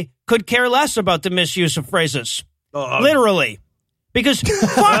personally could care less about the misuse of phrases. Literally. Because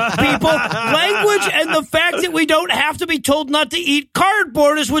fuck people, language and the fact that we don't have to be told not to eat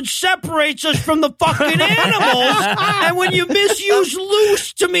cardboard is what separates us from the fucking animals. And when you misuse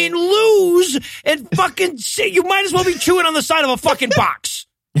loose to mean lose, and fucking you might as well be chewing on the side of a fucking box.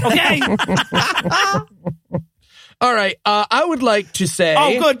 Okay? All right, I would like to say...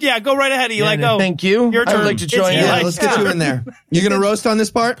 Oh, good. Yeah, go right ahead, Eli. Go. Thank you. Your turn. I would like to join you. Yeah, let's get you in there. You're going to roast on this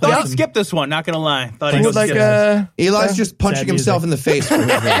part? Thought he'd skip this one, not going to lie. Eli's just punching himself in the face. For his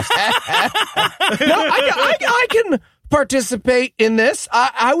roast. No, I can participate in this.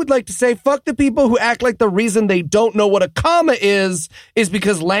 I would like to say, fuck the people who act like the reason they don't know what a comma is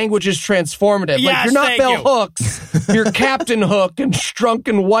because language is transformative. Yes, like, you're not Bell Hooks, you're Captain Hook, and Strunk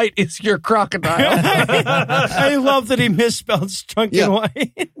and White is your crocodile. I love that he misspelled Strunk and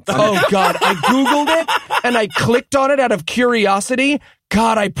White. Oh, God. I Googled it, and I clicked on it out of curiosity.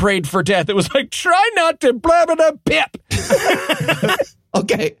 God, I prayed for death. It was like, try not to blah, blah, blah, pip.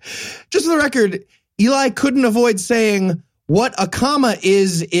 Okay. Just for the record, Eli couldn't avoid saying what a comma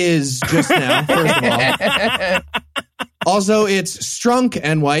is just now, first of all. Also, it's Strunk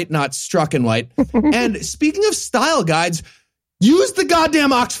and White, not Struck and White. And speaking of style guides, use the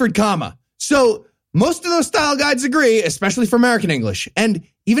goddamn Oxford comma. So most of those style guides agree, especially for American English. And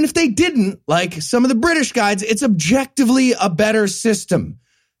even if they didn't, like some of the British guides, it's objectively a better system.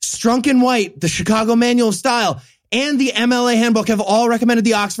 Strunk and White, the Chicago Manual of Style, and the MLA Handbook have all recommended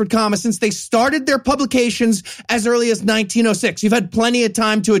the Oxford comma since they started their publications as early as 1906. You've had plenty of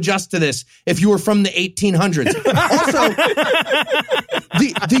time to adjust to this if you were from the 1800s. Also,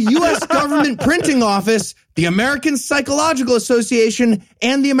 the U.S. Government Printing Office, the American Psychological Association,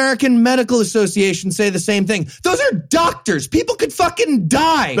 and the American Medical Association say the same thing. Those are doctors. People could fucking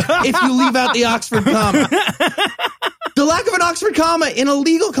die if you leave out the Oxford comma. The lack of an Oxford comma in a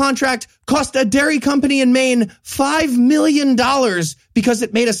legal contract cost a dairy company in Maine $5 million because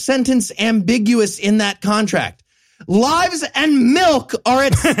it made a sentence ambiguous in that contract. Lives and milk are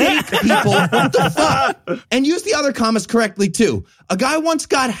at stake, people. What the fuck? And use the other commas correctly, too. A guy once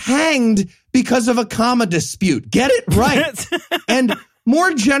got hanged because of a comma dispute. Get it right. And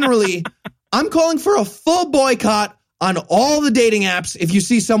more generally, I'm calling for a full boycott on all the dating apps if you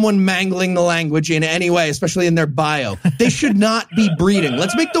see someone mangling the language in any way, especially in their bio. They should not be breeding.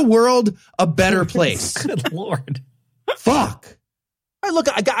 Let's make the world a better place. Good Lord. Fuck. All right, look,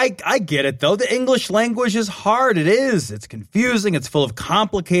 I get it, though. The English language is hard. It is. It's confusing. It's full of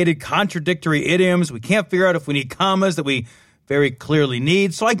complicated, contradictory idioms. We can't figure out if we need commas that we very clearly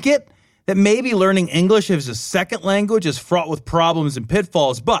need. So I get that maybe learning English as a second language is fraught with problems and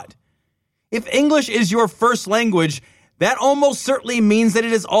pitfalls. But if English is your first language, that almost certainly means that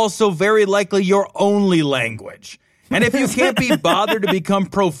it is also very likely your only language. And if you can't be bothered to become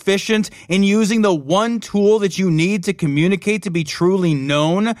proficient in using the one tool that you need to communicate to be truly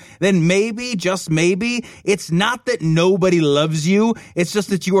known, then maybe, just maybe, it's not that nobody loves you. It's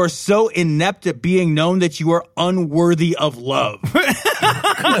just that you are so inept at being known that you are unworthy of love.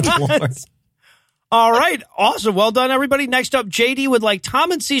 Good Lord. All right. Awesome. Well done, everybody. Next up, JD would like Tom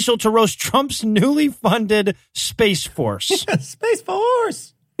and Cecil to roast Trump's newly funded Space Force. Space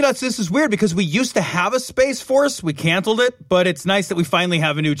Force. You know, this is weird because we used to have a Space Force. We canceled it, but it's nice that we finally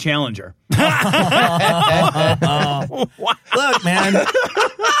have a new challenger. Look, man.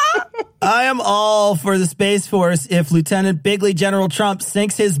 I am all for the Space Force if Lieutenant Bigley General Trump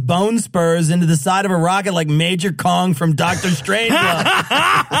sinks his bone spurs into the side of a rocket like Major Kong from Doctor Strangelove.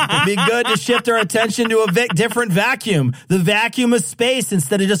 It'd be good to shift our attention to a different vacuum. The vacuum of space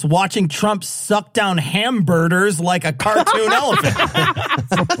instead of just watching Trump suck down hamburgers like a cartoon elephant.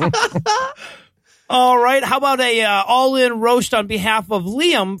 All right. How about a all-in roast on behalf of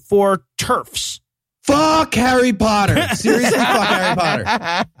Liam for TERFs? Fuck Harry Potter. Seriously, fuck Harry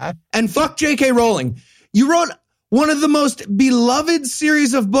Potter. And fuck J.K. Rowling. You wrote one of the most beloved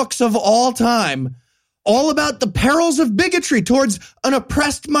series of books of all time, all about the perils of bigotry towards an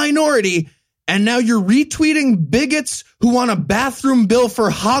oppressed minority, and now you're retweeting bigots who want a bathroom bill for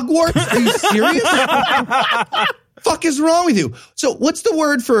Hogwarts? Are you serious? Fuck is wrong with you? So what's the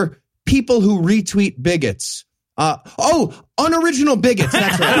word for people who retweet bigots? Unoriginal bigots.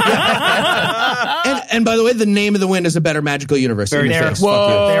 That's right. Yeah. And by the way, the name of the wind is a better magical universe.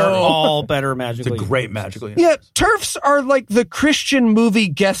 They're all better magical universe. It's a great magical Yeah, universe. TERFs are like the Christian movie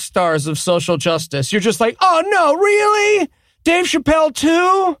guest stars of social justice. You're just like, oh no, really? Dave Chappelle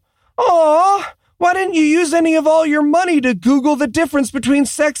too? Aw, why didn't you use any of all your money to Google the difference between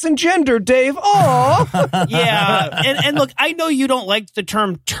sex and gender, Dave? Aw. Yeah, and look, I know you don't like the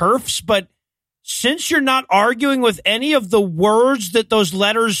term TERFs, but since you're not arguing with any of the words that those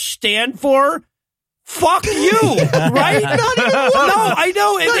letters stand for, fuck you, right? Not even one. No, I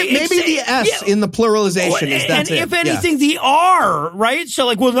know. Maybe the S in the pluralization is that's and it. if anything, the R, right? So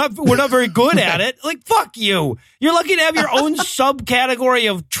like we're not very good at it. Like fuck you. You're lucky to have your own subcategory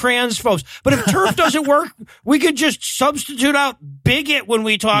of transphobes. But if TERF doesn't work, we could just substitute out bigot when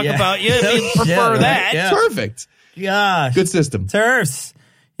we talk about you. We'd prefer that. Yeah. Perfect. Gosh. Good system. TERFs.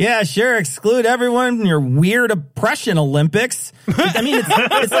 Yeah, sure. Exclude everyone in your weird oppression Olympics. I mean,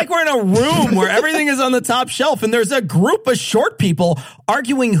 it's like we're in a room where everything is on the top shelf and there's a group of short people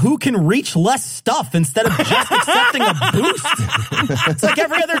arguing who can reach less stuff instead of just accepting a boost. It's like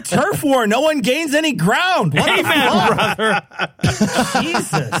every other turf war. No one gains any ground. What the fuck? Brother.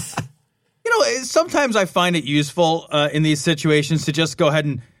 Jesus. You know, sometimes I find it useful in these situations to just go ahead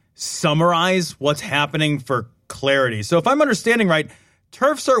and summarize what's happening for clarity. So if I'm understanding right,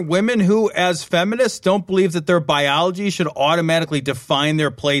 TERFs are women who, as feminists, don't believe that their biology should automatically define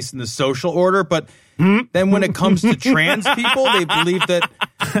their place in the social order. But then when it comes to trans people, they believe that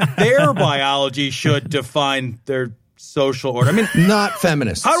their biology should define their social order. I mean, not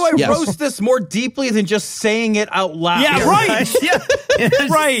feminists. How do I roast this more deeply than just saying it out loud? Yeah, right.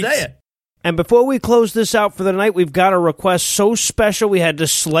 Right. Say it. And before we close this out for the night, we've got a request so special we had to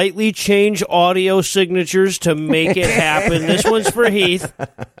slightly change audio signatures to make it happen. This one's for Heath.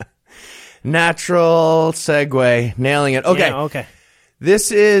 Natural segue. Nailing it. Okay. Yeah, okay.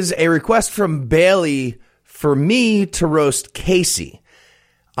 This is a request from Bailey for me to roast Casey.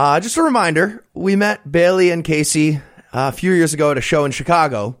 Just a reminder, we met Bailey and Casey a few years ago at a show in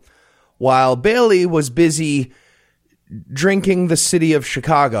Chicago while Bailey was busy drinking the city of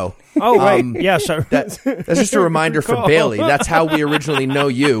Chicago. Oh, right. Yes. That's just a reminder for Bailey. That's how we originally know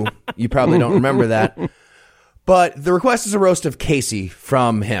you. You probably don't remember that. But the request is a roast of Casey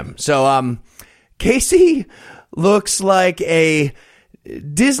from him. So Casey looks like a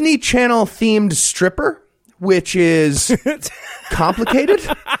Disney Channel themed stripper, which is complicated.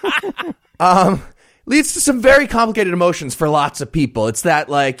 Leads to some very complicated emotions for lots of people. It's that,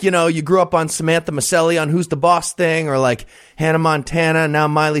 like, you know, you grew up on Samantha Maselli on Who's the Boss thing, or like Hannah Montana, now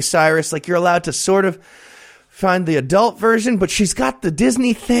Miley Cyrus. Like, you're allowed to sort of find the adult version, but she's got the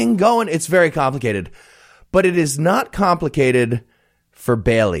Disney thing going. It's very complicated. But it is not complicated for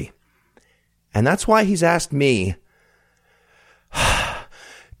Bailey. And that's why he's asked me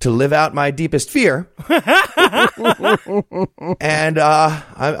to live out my deepest fear. And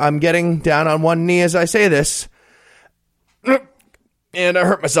I'm getting down on one knee as I say this. And I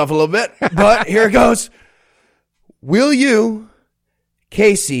hurt myself a little bit, but here it goes. Will you,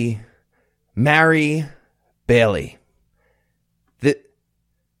 Casey, marry Bailey? This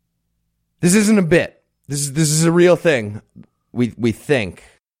isn't a bit. This is a real thing, we think.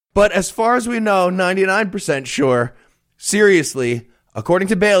 But as far as we know, 99% sure, seriously, according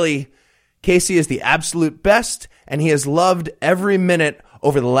to Bailey, Casey is the absolute best, and he has loved every minute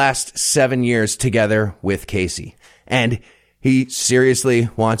over the last 7 years together with Casey. And he seriously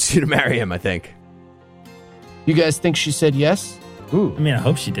wants you to marry him, I think. You guys think she said yes? Ooh. I mean, I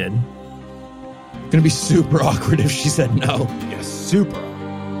hope she did. It's going to be super awkward if she said no. Yes, super.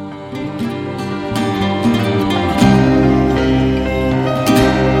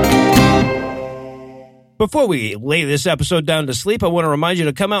 Before we lay this episode down to sleep, I want to remind you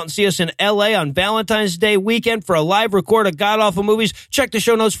to come out and see us in L.A. on Valentine's Day weekend for a live record of God Awful Movies. Check the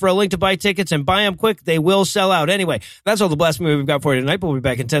show notes for a link to buy tickets and buy them quick. They will sell out. Anyway, that's all the blasphemy we've got for you tonight, but we'll be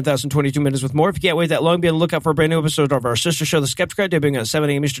back in 10,022 minutes with more. If you can't wait that long, be on the lookout for a brand new episode of our sister show, The Skepticrat, debuting at 7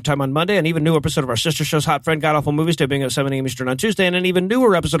 a.m. Eastern Time on Monday, an even newer episode of our sister show's Hot Friend, God Awful Movies, debuting at 7 a.m. Eastern on Tuesday, and an even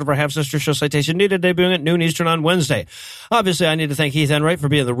newer episode of our half-sister show, Citation Needed, debuting at noon Eastern on Wednesday. Obviously, I need to thank Heath Enright for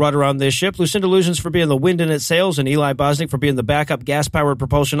being the rudder on this ship, Lucinda Illusions for being the wind in its sails, and Eli Bosnick for being the backup gas-powered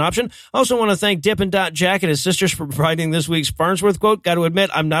propulsion option. I also want to thank Dippin' Dot Jack and his sisters for providing this week's Farnsworth quote. Got to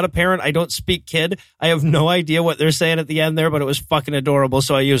admit, I'm not a parent. I don't speak kid. I have no idea what they're saying at the end there, but it was fucking adorable,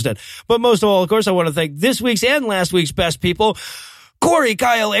 so I used it. But most of all, of course, I want to thank this week's and last week's best people. Corey,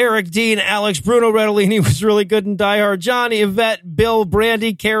 Kyle, Eric, Dean, Alex, Bruno Redolini was really good in Die Hard, John, Yvette, Bill,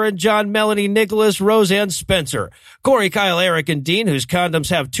 Brandy, Karen, John, Melanie, Nicholas, Rose, and Spencer. Corey, Kyle, Eric, and Dean, whose condoms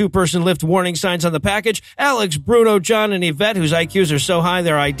have two-person lift warning signs on the package. Alex, Bruno, John, and Yvette, whose IQs are so high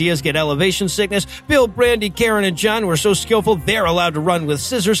their ideas get elevation sickness. Bill, Brandy, Karen, and John, who are so skillful they're allowed to run with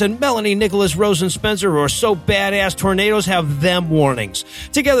scissors. And Melanie, Nicholas, Rose, and Spencer, who are so badass tornadoes have them warnings.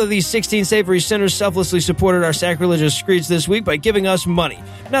 Together, these 16 savory sinners selflessly supported our sacrilegious screeds this week by giving us money.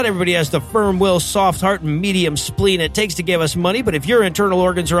 Not everybody has the firm will, soft heart, and medium spleen it takes to give us money, but if your internal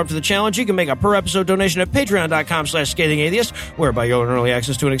organs are up to the challenge, you can make a per-episode donation at patreon.com/scathingatheist, whereby you'll earn early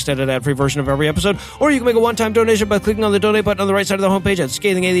access to an extended ad-free version of every episode, or you can make a one-time donation by clicking on the donate button on the right side of the homepage at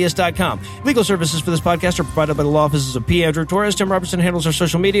scathingatheist.com. Legal services for this podcast are provided by the law offices of P. Andrew Torres. Tim Robertson handles our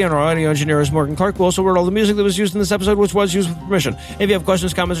social media, and our audio engineer is Morgan Clark, who also wrote all the music that was used in this episode, which was used with permission. If you have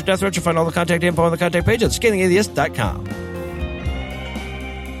questions, comments, or death threats, you'll find all the contact info on the contact page at scathingatheist.com.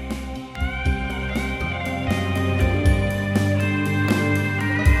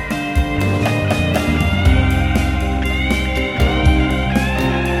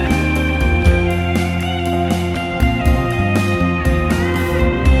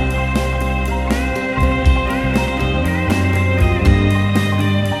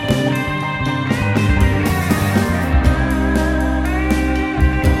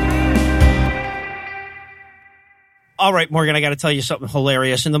 All right, Morgan, I got to tell you something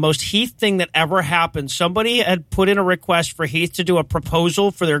hilarious. And the most Heath thing that ever happened, somebody had put in a request for Heath to do a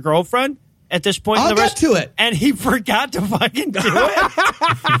proposal for their girlfriend at this point. I'll get to it. And he forgot to fucking do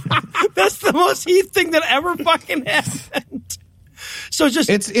it. That's the most Heath thing that ever fucking happened. So just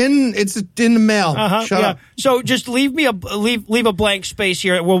it's in the mail. Shut up. So just leave me leave a blank space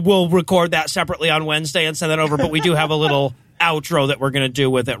here. We'll record that separately on Wednesday and send that over. But we do have a little outro that we're going to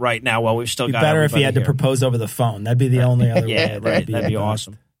do with it right now while we've still got better if he had here. to propose over the phone. That'd be the only other way. Right. That'd be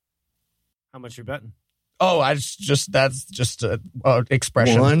awesome. How much you betting? Oh, that's just an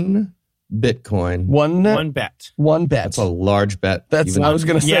expression. One Bitcoin. One bet. One bet. That's a large bet. That's what I was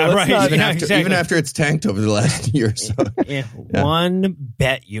going to say. Yeah, right. Even after it's tanked over the last year or so. Yeah. One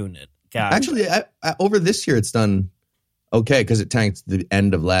bet unit. God. Actually, over this year, it's done okay because it tanked the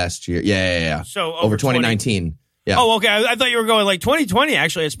end of last year. Yeah. So over 2019. Yeah. Oh, okay. I thought you were going like 2020.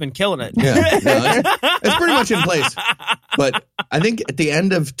 Actually, it's been killing it. Yeah, no, it's pretty much in place. But I think at the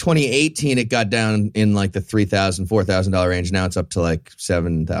end of 2018, it got down in like the $3,000, $4,000 range. Now it's up to like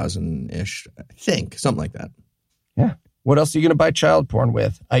 $7,000 ish. I think something like that. Yeah. What else are you going to buy child porn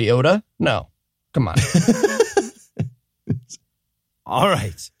with? IOTA? No. Come on. All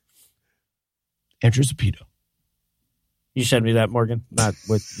right. Andrew Zapito. You send me that, Morgan. Not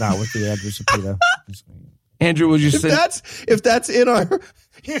with the Andrew Zapito. Andrew, would you send? If that's in our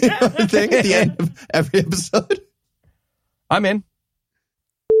thing at the end of every episode, I'm in.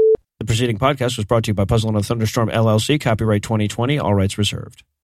 The preceding podcast was brought to you by Puzzle and a Thunderstorm LLC. Copyright 2020. All rights reserved.